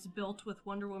Sanctuary is built with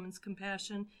Wonder Woman's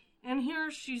compassion, And here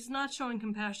she's not showing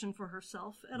compassion for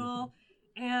herself at all.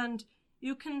 And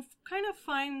you can kind of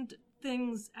find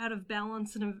things out of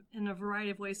balance in a variety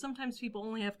of ways. Sometimes people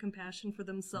only have compassion for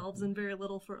themselves and very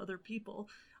little for other people.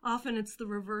 Often it's the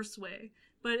reverse way.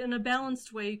 But in a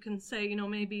balanced way, you can say, you know,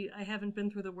 maybe I haven't been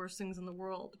through the worst things in the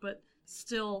world, but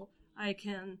still I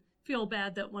can feel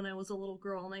bad that when I was a little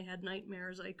girl and I had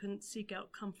nightmares, I couldn't seek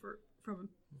out comfort from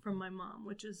my mom,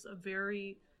 which is a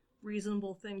very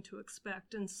reasonable thing to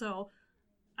expect. And so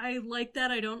I like that.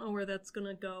 I don't know where that's going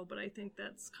to go, but I think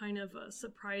that's kind of a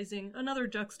surprising, another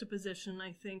juxtaposition,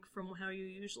 I think, from how you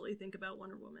usually think about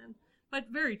Wonder Woman. But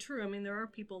very true. I mean, there are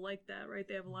people like that, right?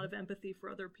 They have a lot of empathy for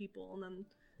other people, and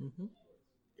then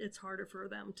it's harder for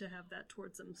them to have that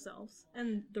towards themselves,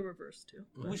 and the reverse too.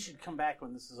 We should come back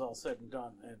when this is all said and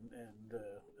done, and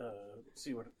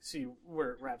see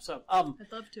where it wraps up.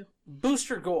 I'd love to.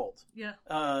 Booster Gold. Yeah.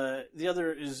 The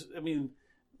other is, I mean,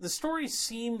 the story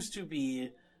seems to be.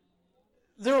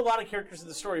 There are a lot of characters in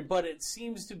the story, but it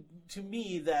seems to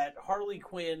me that Harley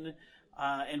Quinn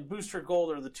and Booster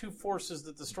Gold are the two forces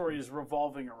that the story is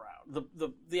revolving around.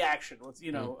 The action,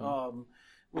 you know.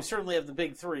 We certainly have the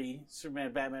big three: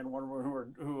 Superman, Batman, Wonder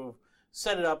Woman, who have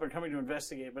set it up and coming to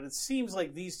investigate. But it seems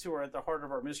like these two are at the heart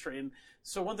of our mystery. And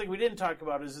so, one thing we didn't talk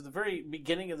about is at the very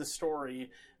beginning of the story,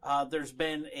 there's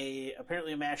been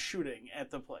apparently a mass shooting at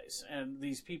the place, and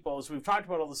these people, as we've talked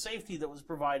about, all the safety that was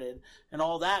provided and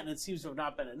all that, and it seems to have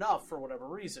not been enough for whatever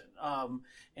reason.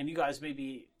 And you guys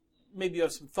maybe you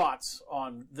have some thoughts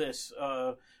on this,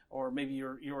 or maybe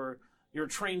your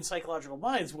trained psychological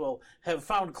minds will have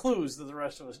found clues that the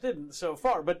rest of us didn't so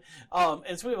far. But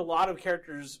and so we have a lot of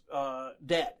characters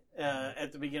dead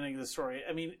at the beginning of the story.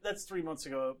 I mean, that's 3 months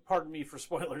ago. Pardon me for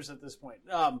spoilers at this point.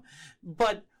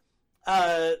 But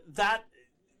that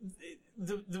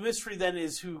the mystery then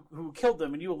is who killed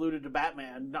them. And you alluded to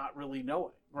Batman not really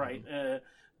knowing, right?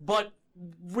 But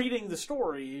reading the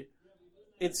story,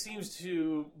 it seems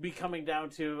to be coming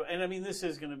down to, and I mean, this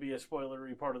is going to be a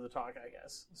spoilery part of the talk, I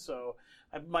guess. So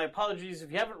my apologies.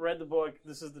 If you haven't read the book,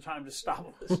 this is the time to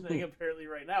stop listening apparently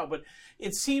right now. But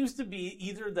it seems to be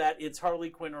either that it's Harley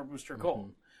Quinn or Booster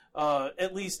Gold.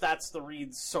 At least that's the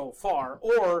read so far.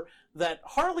 Or that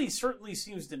Harley certainly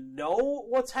seems to know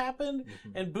what's happened,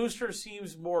 and Booster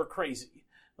seems more crazy.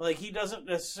 Like, he doesn't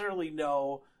necessarily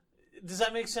know. Does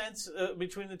that make sense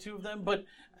between the two of them?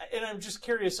 And I'm just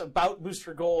curious about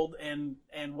Booster Gold and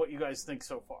what you guys think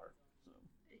so far.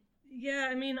 Yeah,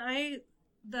 I mean,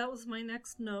 that was my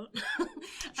next note.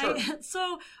 Sure.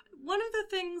 So one of the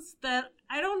things that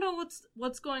I don't know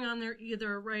what's going on there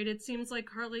either, right? It seems like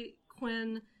Harley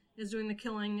Quinn is doing the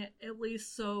killing, at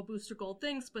least so Booster Gold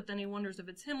thinks, but then he wonders if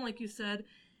it's him, like you said.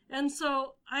 And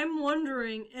so I'm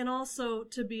wondering, and also,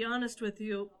 to be honest with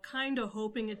you, kind of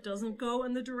hoping it doesn't go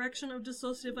in the direction of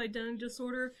dissociative identity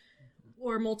disorder,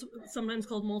 or sometimes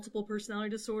called multiple personality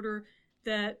disorder,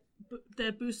 that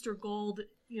Booster Gold,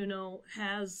 you know,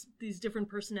 has these different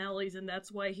personalities, and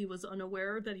that's why he was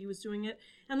unaware that he was doing it.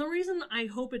 And the reason I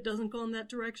hope it doesn't go in that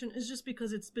direction is just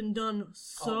because it's been done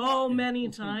so many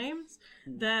times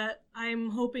that I'm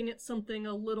hoping it's something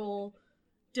a little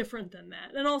different than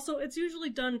that. And also, it's usually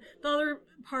done, the other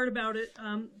part about it,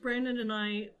 Brandon and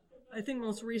I think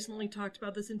most recently talked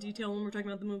about this in detail when we're talking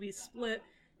about the movie Split,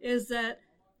 is that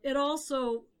it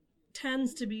also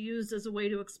tends to be used as a way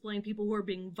to explain people who are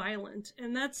being violent.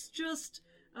 And that's just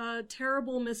a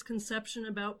terrible misconception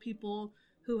about people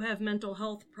who have mental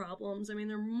health problems. I mean,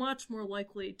 they're much more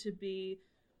likely to be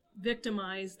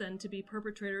victimized than to be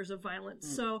perpetrators of violence.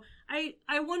 So I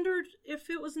wondered if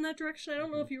it was in that direction. I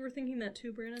don't know if you were thinking that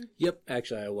too, Brandon. Yep,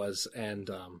 actually I was, and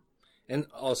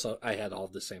also I had all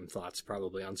the same thoughts,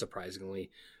 probably unsurprisingly,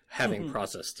 having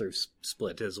processed through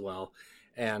Split as well,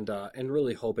 and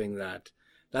really hoping that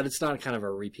it's not kind of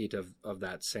a repeat of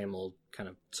that same old kind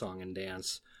of song and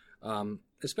dance.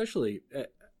 Especially,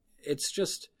 it's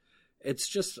just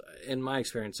in my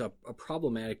experience a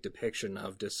problematic depiction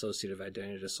of dissociative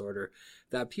identity disorder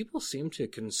that people seem to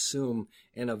consume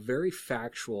in a very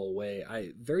factual way.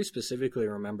 I very specifically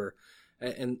remember,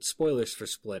 and spoilers for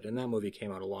Split, and that movie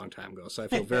came out a long time ago, so I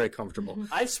feel very comfortable.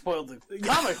 I spoiled the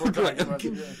comic we're talking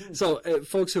about. So,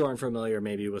 folks who aren't familiar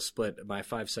maybe with Split, my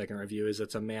 5-second review is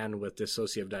it's a man with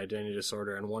dissociative identity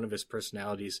disorder, and one of his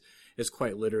personalities is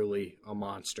quite literally a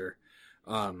monster.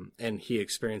 And he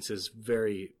experiences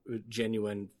very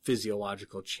genuine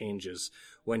physiological changes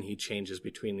when he changes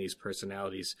between these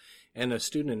personalities. And a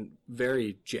student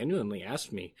very genuinely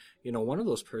asked me, you know, one of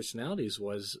those personalities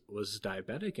was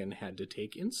diabetic and had to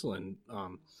take insulin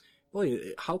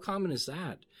boy, how common is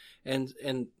that?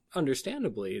 And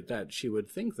understandably that she would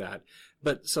think that.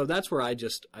 But so that's where I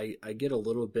get a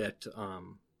little bit,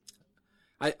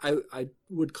 I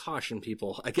would caution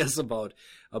people, I guess, about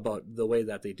the way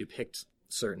that they depict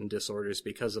certain disorders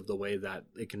because of the way that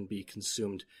it can be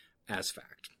consumed as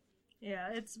fact. Yeah,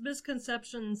 it's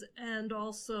misconceptions and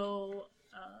also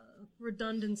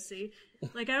redundancy.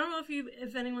 Like, I don't know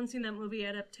if anyone's seen that movie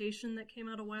Adaptation that came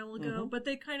out a while ago, but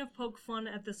they kind of poke fun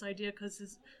at this idea because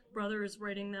his brother is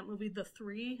writing that movie The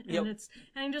Three, and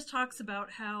and he just talks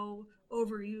about how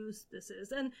overused this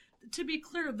is. And to be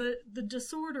clear, the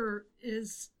disorder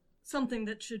is something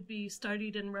that should be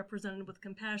studied and represented with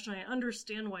compassion. I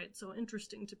understand why it's so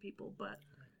interesting to people, but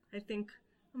I think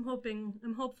I'm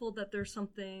hopeful that there's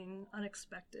something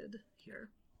unexpected here.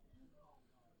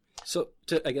 So,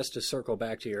 to circle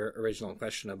back to your original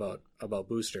question about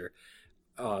Booster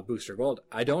Gold,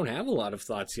 I don't have a lot of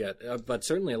thoughts yet, but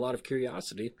certainly a lot of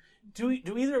curiosity. Do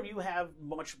either of you have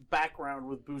much background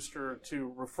with Booster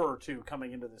to refer to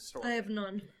coming into this story? I have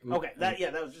none. Okay,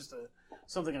 that was just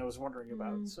something I was wondering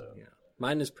about. So yeah,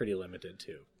 mine is pretty limited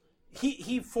too.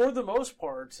 He for the most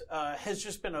part has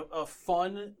just been a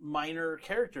fun minor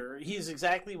character. He's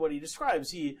exactly what he describes.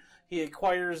 He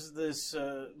acquires this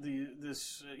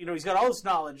he's got all this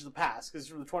knowledge of the past because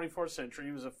from the 24th century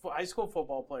he was a high school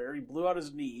football player. He blew out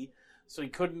his knee, so he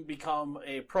couldn't become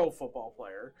a pro football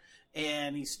player,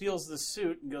 and he steals this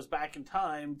suit and goes back in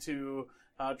time to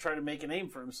try to make a name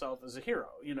for himself as a hero.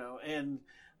 And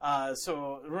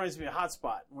so it reminds me of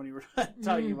Hotspot when you were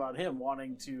talking about him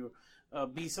wanting to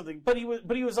be something, but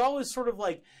he was always sort of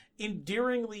like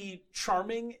endearingly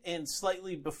charming and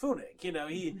slightly buffoonic. He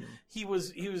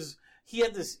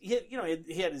had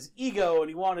his ego and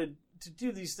he wanted to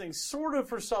do these things sort of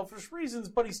for selfish reasons,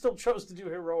 but he still chose to do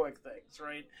heroic things,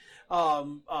 right?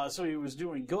 So he was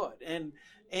doing good, and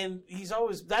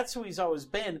that's who he's always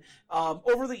been.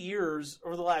 Over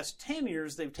the last 10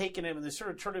 years, they've taken him and they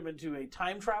sort of turned him into a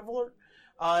time traveler.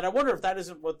 And I wonder if that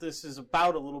isn't what this is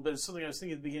about a little bit. It's something I was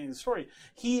thinking at the beginning of the story.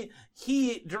 He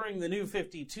during the New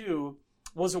 52,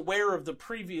 was aware of the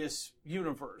previous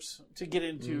universe to get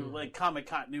into like comic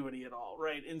continuity at all,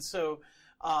 right? And so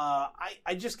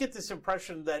I just get this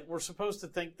impression that we're supposed to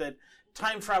think that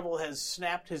time travel has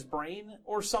snapped his brain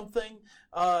or something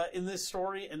in this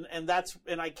story, and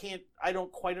I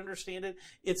don't quite understand it.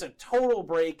 It's a total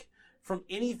break from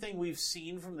anything we've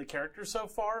seen from the character so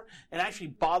far, and actually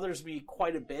bothers me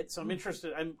quite a bit. So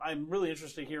I'm really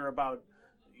interested to hear about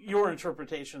your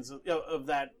interpretations of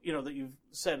that, that you've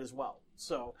said as well.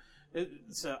 So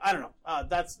I don't know.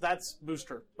 That's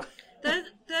Booster.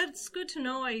 That's good to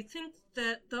know. I think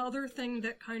that the other thing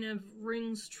that kind of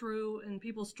rings true in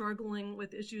people struggling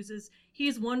with issues is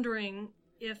he's wondering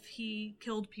if he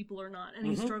killed people or not, and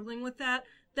he's struggling with that.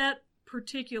 That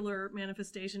particular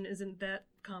manifestation isn't that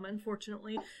common,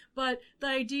 fortunately, but the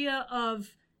idea of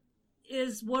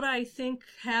is what I think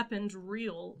happened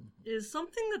real is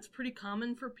something that's pretty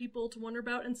common for people to wonder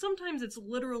about, and sometimes it's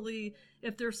literally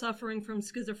if they're suffering from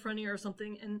schizophrenia or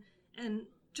something, and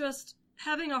just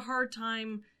having a hard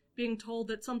time being told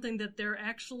that something that they're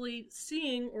actually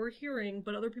seeing or hearing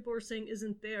but other people are saying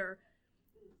isn't there.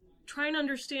 Trying to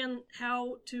understand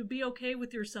how to be okay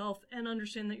with yourself and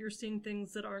understand that you're seeing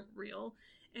things that aren't real,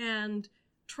 and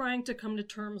trying to come to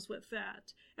terms with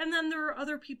that. And then there are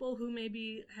other people who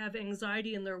maybe have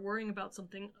anxiety and they're worrying about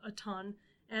something a ton,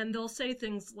 and they'll say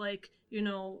things like,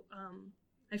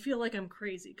 I feel like I'm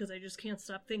crazy because I just can't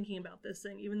stop thinking about this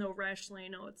thing, even though rationally I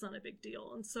know it's not a big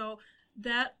deal. And so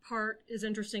that part is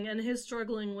interesting, and his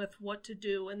struggling with what to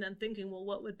do and then thinking, well,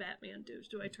 what would Batman do?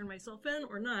 Do I turn myself in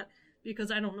or not?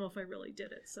 Because I don't know if I really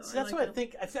did it. So that's what I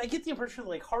think. I get the impression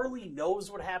like Harley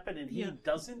knows what happened and he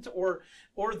doesn't, or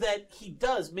that he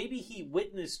does. Maybe he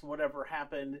witnessed whatever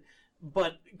happened,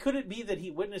 but could it be that he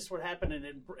witnessed what happened and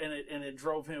it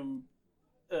drove him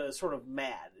sort of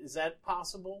mad? Is that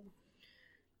possible?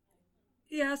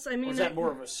 Yes, I mean. Or is that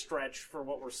more of a stretch for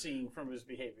what we're seeing from his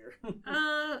behavior?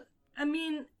 I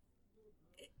mean,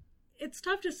 it's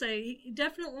tough to say.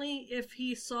 Definitely, if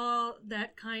he saw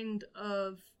that kind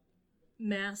of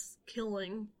mass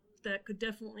killing, that could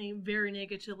definitely very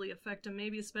negatively affect him,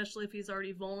 maybe especially if he's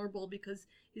already vulnerable because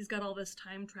he's got all this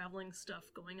time traveling stuff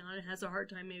going on and has a hard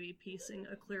time maybe piecing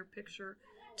a clear picture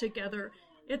together.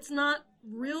 It's not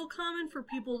real common for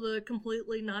people to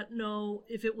completely not know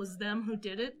if it was them who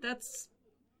did it. That's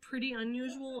pretty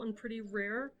unusual and pretty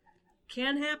rare.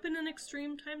 Can happen in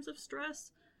extreme times of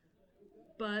stress,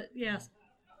 but yes.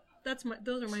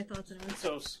 Those are my thoughts anyway.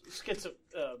 So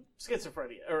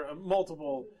schizophrenia or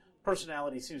multiple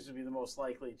personality seems to be the most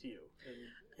likely to you.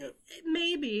 And,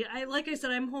 maybe. Like I said,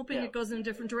 I'm hoping it goes in a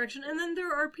different direction. And then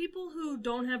there are people who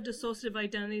don't have dissociative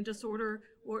identity disorder,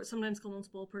 or sometimes called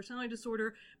multiple personality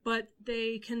disorder, but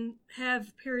they can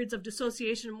have periods of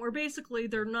dissociation where basically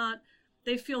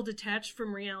they feel detached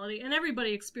from reality. And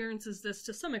everybody experiences this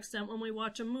to some extent. When we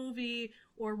watch a movie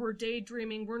or we're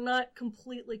daydreaming, we're not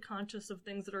completely conscious of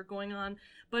things that are going on,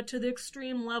 but to the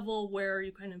extreme level where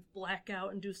you kind of black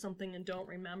out and do something and don't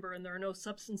remember and there are no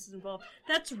substances involved.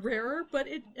 That's rarer, but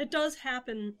it does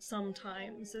happen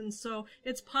sometimes. And so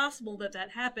it's possible that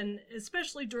happened,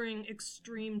 especially during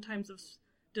extreme times of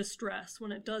distress.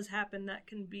 When it does happen, that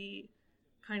can be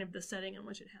kind of the setting in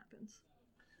which it happens.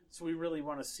 So we really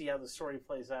want to see how the story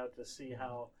plays out to see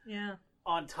how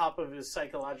on top of his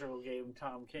psychological game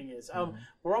Tom King is.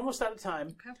 We're almost out of time.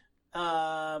 Okay.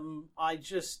 I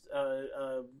just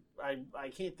I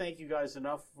can't thank you guys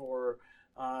enough for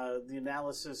the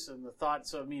analysis and the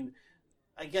thoughts. So, I mean,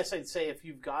 I guess I'd say if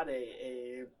you've got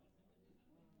a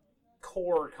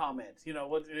core comment,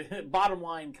 what bottom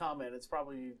line comment, it's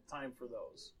probably time for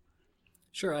those.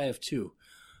 Sure, I have two.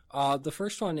 The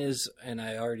first one is, and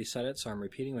I already said it, so I'm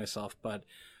repeating myself, but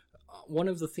one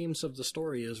of the themes of the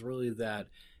story is really that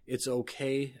it's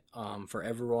okay for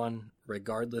everyone,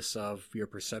 regardless of your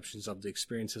perceptions of the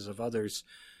experiences of others,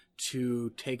 to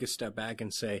take a step back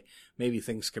and say, maybe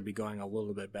things could be going a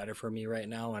little bit better for me right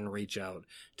now, and reach out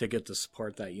to get the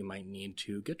support that you might need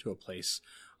to get to a place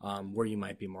where you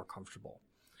might be more comfortable.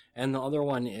 And the other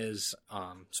one is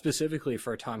specifically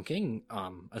for Tom King,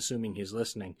 assuming he's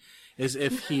listening, is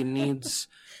if he needs,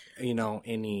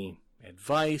 any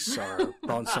advice or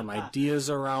bounce some ideas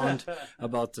around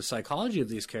about the psychology of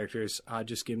these characters,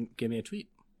 just give me a tweet.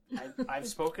 I've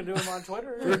spoken to him on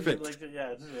Twitter. Perfect.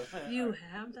 You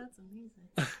have? That's amazing.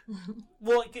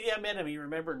 Well, I met him. He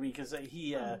remembered me because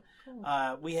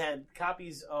cool. We had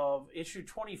copies of issue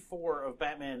 24 of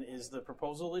Batman is the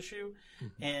proposal issue.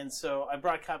 And so I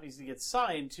brought copies to get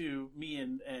signed to me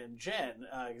and Jen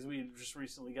because we had just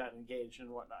recently gotten engaged and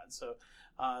whatnot. So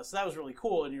that was really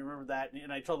cool. And you remember that.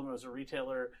 And I told him I was a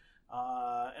retailer.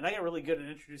 And I got really good at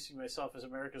introducing myself as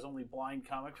America's only blind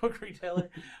comic book retailer.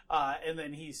 And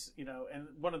then he's, and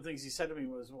one of the things he said to me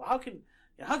was, well, how can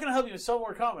I help you sell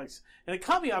more comics? And it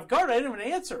caught me off guard. I didn't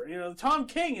even answer. Tom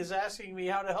King is asking me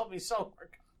how to help me sell more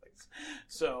comics.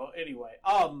 So anyway,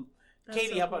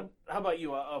 Katie, so cool. How about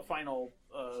you? A final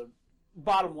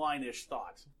bottom line-ish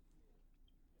thought.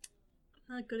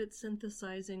 I'm not good at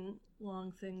synthesizing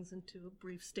long things into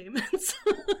brief statements.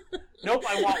 Nope,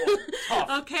 I want one.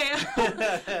 Tough.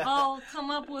 Okay, I'll come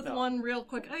up with one real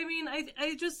quick. I mean,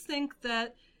 I just think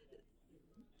that,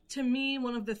 to me,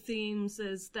 one of the themes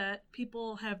is that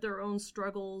people have their own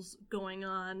struggles going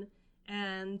on,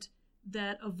 and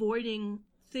that avoiding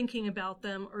thinking about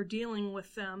them or dealing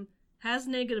with them has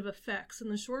negative effects. In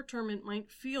the short term, it might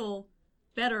feel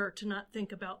better to not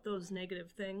think about those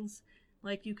negative things.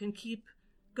 Like, you can keep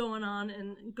going on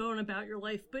and going about your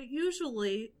life, but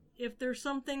usually, if there's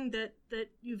something that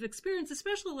you've experienced,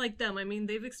 especially like them, I mean,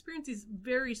 they've experienced these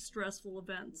very stressful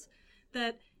events,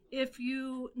 that if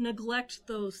you neglect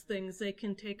those things, they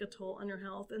can take a toll on your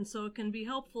health. And so it can be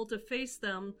helpful to face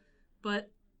them,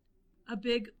 but a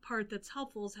big part that's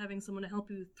helpful is having someone to help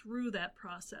you through that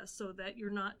process so that you're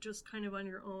not just kind of on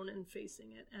your own and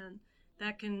facing it. And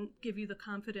that can give you the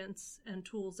confidence and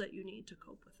tools that you need to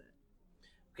cope with it.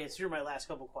 Okay, so here are my last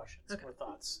couple questions or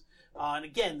thoughts. And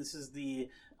again, this is the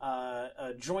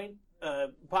joint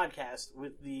podcast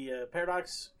with the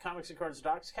Paradox Comics and Cards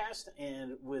Docscast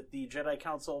and with the Jedi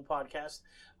Council podcast.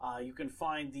 You can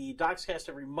find the Docscast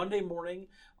every Monday morning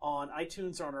on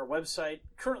iTunes or on our website,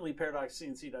 currently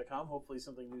paradoxcnc.com, hopefully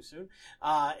something new soon.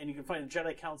 And you can find the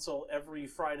Jedi Council every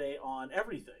Friday on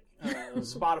everything,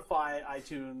 Spotify,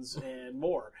 iTunes, and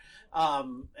more.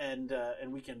 And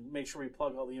we can make sure we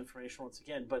plug all the information once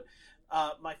again. But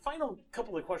my final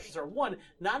couple of questions are, one,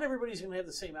 not everybody's going to have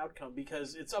the same outcome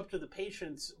because it's up to the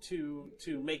patients to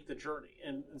make the journey.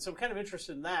 And so I'm kind of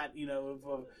interested in that,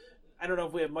 I don't know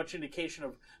if we have much indication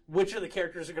of which of the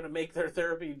characters are going to make their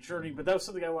therapy journey, but that was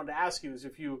something I wanted to ask you, is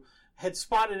if you had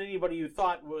spotted anybody you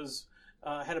thought was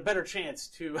had a better chance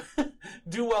to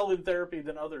do well in therapy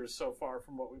than others so far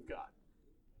from what we've got.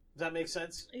 Does that make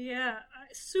sense? Yeah.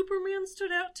 Superman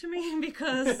stood out to me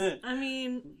because, I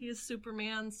mean, he is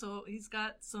Superman, so he's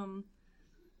got some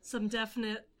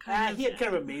definite kind of... He had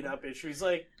kind of a made-up issue. He's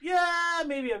like, yeah,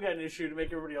 maybe I've got an issue to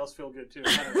make everybody else feel good, too.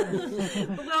 I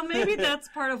don't know. Well, maybe that's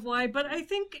part of why, but I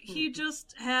think he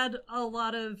just had a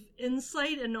lot of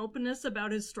insight and openness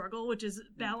about his struggle, which is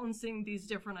balancing these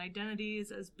different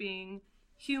identities as being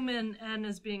human and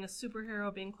as being a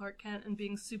superhero, being Clark Kent and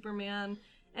being Superman,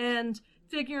 and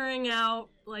figuring out,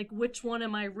 like, which one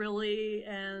am I really,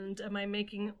 and am I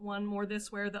making one more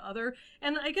this way or the other.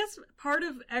 And I guess part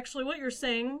of actually what you're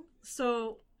saying,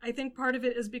 so I think part of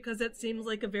it is because it seems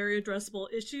like a very addressable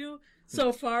issue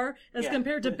so far, as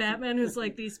compared to Batman, who's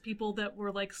like, these people that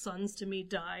were like sons to me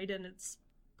died, and it's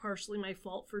partially my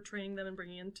fault for training them and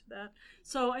bringing into that.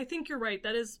 So I think you're right.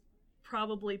 That is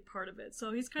probably part of it.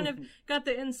 So he's kind of got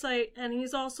the insight, and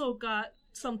he's also got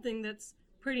something that's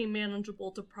pretty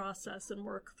manageable to process and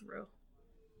work through.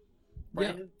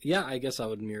 Yeah, I guess I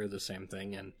would mirror the same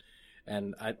thing,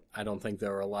 and I don't think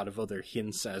there are a lot of other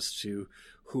hints as to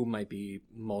who might be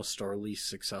most or least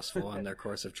successful on their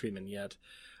course of treatment yet.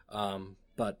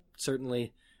 But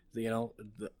certainly, the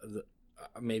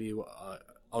maybe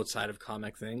outside of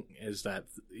comic thing is that,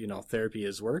 therapy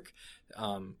is work,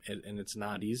 and it's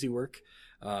not easy work.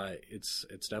 It's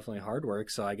definitely hard work.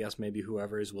 So I guess maybe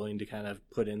whoever is willing to kind of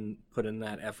put in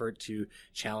that effort to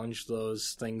challenge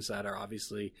those things that are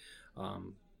obviously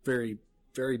very,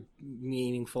 very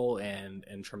meaningful and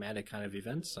traumatic kind of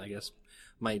events, I guess,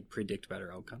 might predict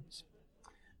better outcomes.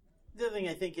 The other thing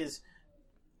I think is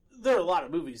there are a lot of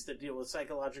movies that deal with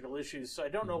psychological issues, so I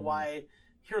don't know why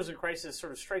Heroes in Crisis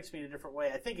sort of strikes me in a different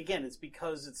way. I think, again, it's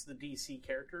because it's the DC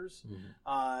characters,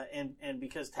 and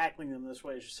because tackling them this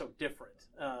way is just so different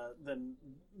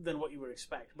than what you would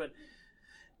expect. But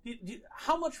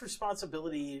how much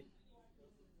responsibility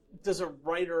does a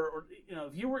writer, or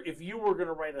if you were going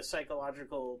to write a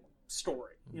psychological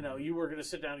story, you were going to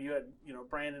sit down, you had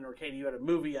Brandon or Katie, you had a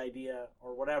movie idea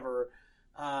or whatever.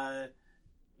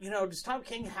 Does Tom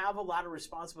King have a lot of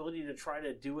responsibility to try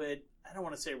to do it? I don't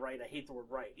want to say right. I hate the word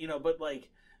right. But like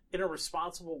in a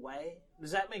responsible way.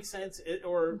 Does that make sense?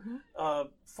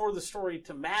 For the story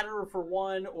to matter for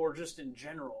one, or just in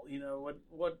general?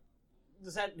 What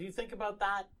does that? Do you think about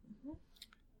that?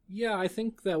 Yeah, I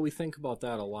think that we think about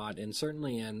that a lot, and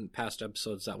certainly in past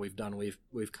episodes that we've done,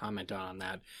 we've commented on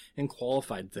that and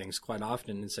qualified things quite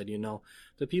often and said,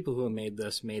 the people who made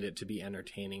this made it to be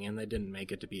entertaining, and they didn't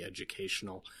make it to be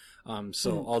educational.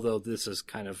 Although this is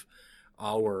kind of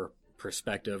our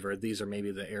perspective, or these are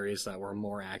maybe the areas that were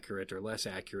more accurate or less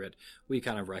accurate, we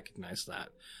kind of recognize that.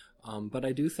 But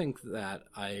I do think that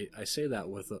I say that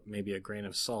with maybe a grain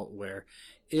of salt, where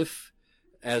if,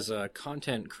 as a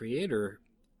content creator,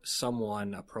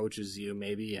 someone approaches you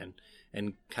maybe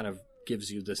and kind of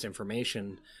gives you this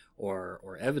information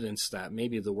or evidence that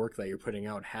maybe the work that you're putting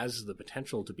out has the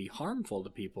potential to be harmful to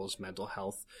people's mental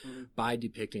health by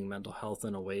depicting mental health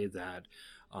in a way that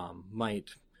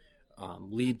might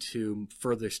lead to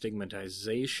further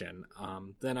stigmatization,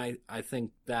 then I think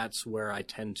that's where I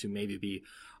tend to maybe be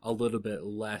a little bit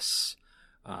less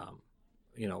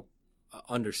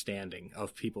understanding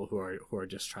of people who are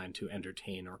just trying to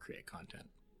entertain or create content.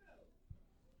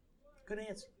 Good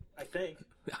answer, I think.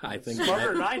 I think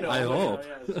smarter than I know. I hope.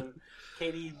 So,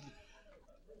 Katie.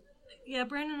 Yeah,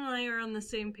 Brandon and I are on the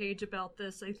same page about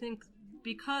this. I think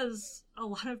because a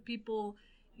lot of people,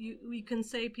 we can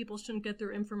say people shouldn't get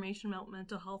their information about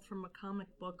mental health from a comic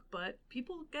book, but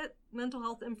people get mental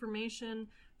health information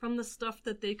from the stuff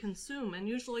that they consume, and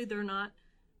usually they're not,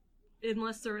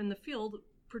 unless they're in the field,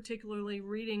 particularly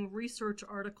reading research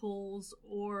articles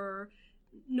or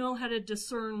know how to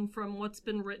discern from what's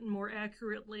been written more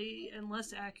accurately and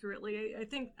less accurately.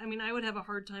 I would have a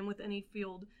hard time with any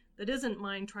field that isn't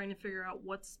mine trying to figure out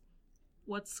what's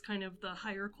kind of the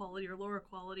higher quality or lower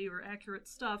quality or accurate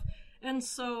stuff. And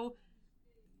so,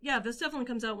 yeah, this definitely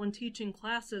comes out when teaching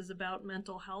classes about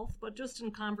mental health, but just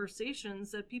in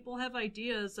conversations that people have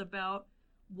ideas about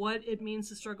what it means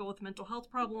to struggle with mental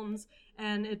health problems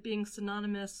and it being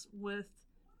synonymous with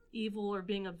evil or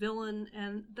being a villain,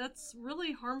 and that's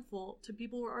really harmful to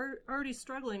people who are already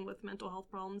struggling with mental health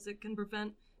problems. It can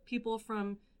prevent people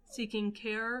from seeking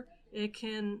care. It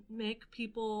can make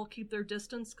people keep their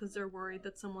distance because they're worried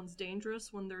that someone's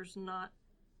dangerous when there's not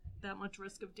that much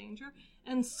risk of danger.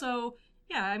 And so,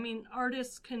 yeah,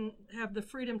 artists can have the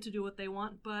freedom to do what they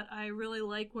want, but I really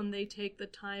like when they take the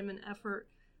time and effort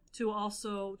to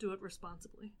also do it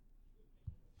responsibly.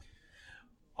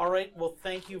 All right. Well,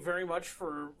 thank you very much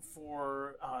for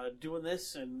doing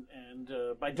this, and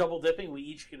by double dipping, we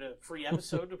each get a free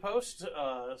episode to post.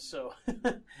 I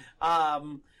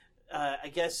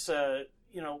guess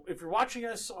if you're watching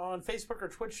us on Facebook or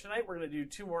Twitch tonight, we're going to do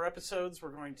 2 more episodes. We're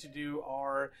going to do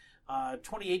our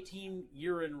 2018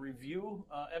 year in review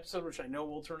episode, which I know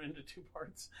will turn into 2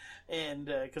 parts, and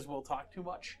because we'll talk too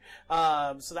much.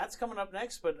 So that's coming up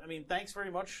next. But thanks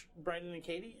very much, Brandon and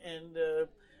Katie, and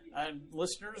And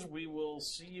listeners, we will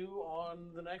see you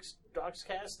on the next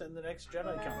Docscast and the next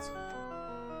Jedi Council.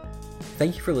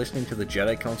 Thank you for listening to the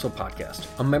Jedi Council podcast,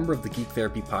 a member of the Geek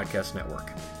Therapy Podcast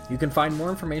Network. You can find more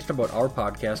information about our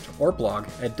podcast or blog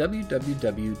at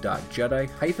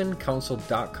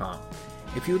www.jedi-council.com.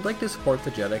 If you would like to support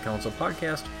the Jedi Council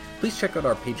podcast, please check out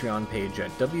our Patreon page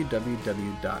at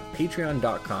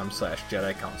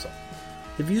www.patreon.com/Jedi Council.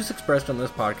 The views expressed on this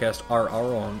podcast are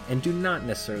our own and do not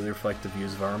necessarily reflect the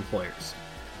views of our employers.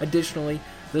 Additionally,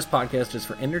 this podcast is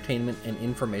for entertainment and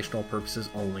informational purposes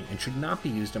only and should not be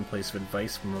used in place of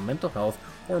advice from a mental health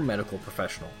or medical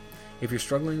professional. If you're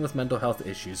struggling with mental health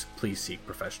issues, please seek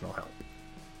professional help.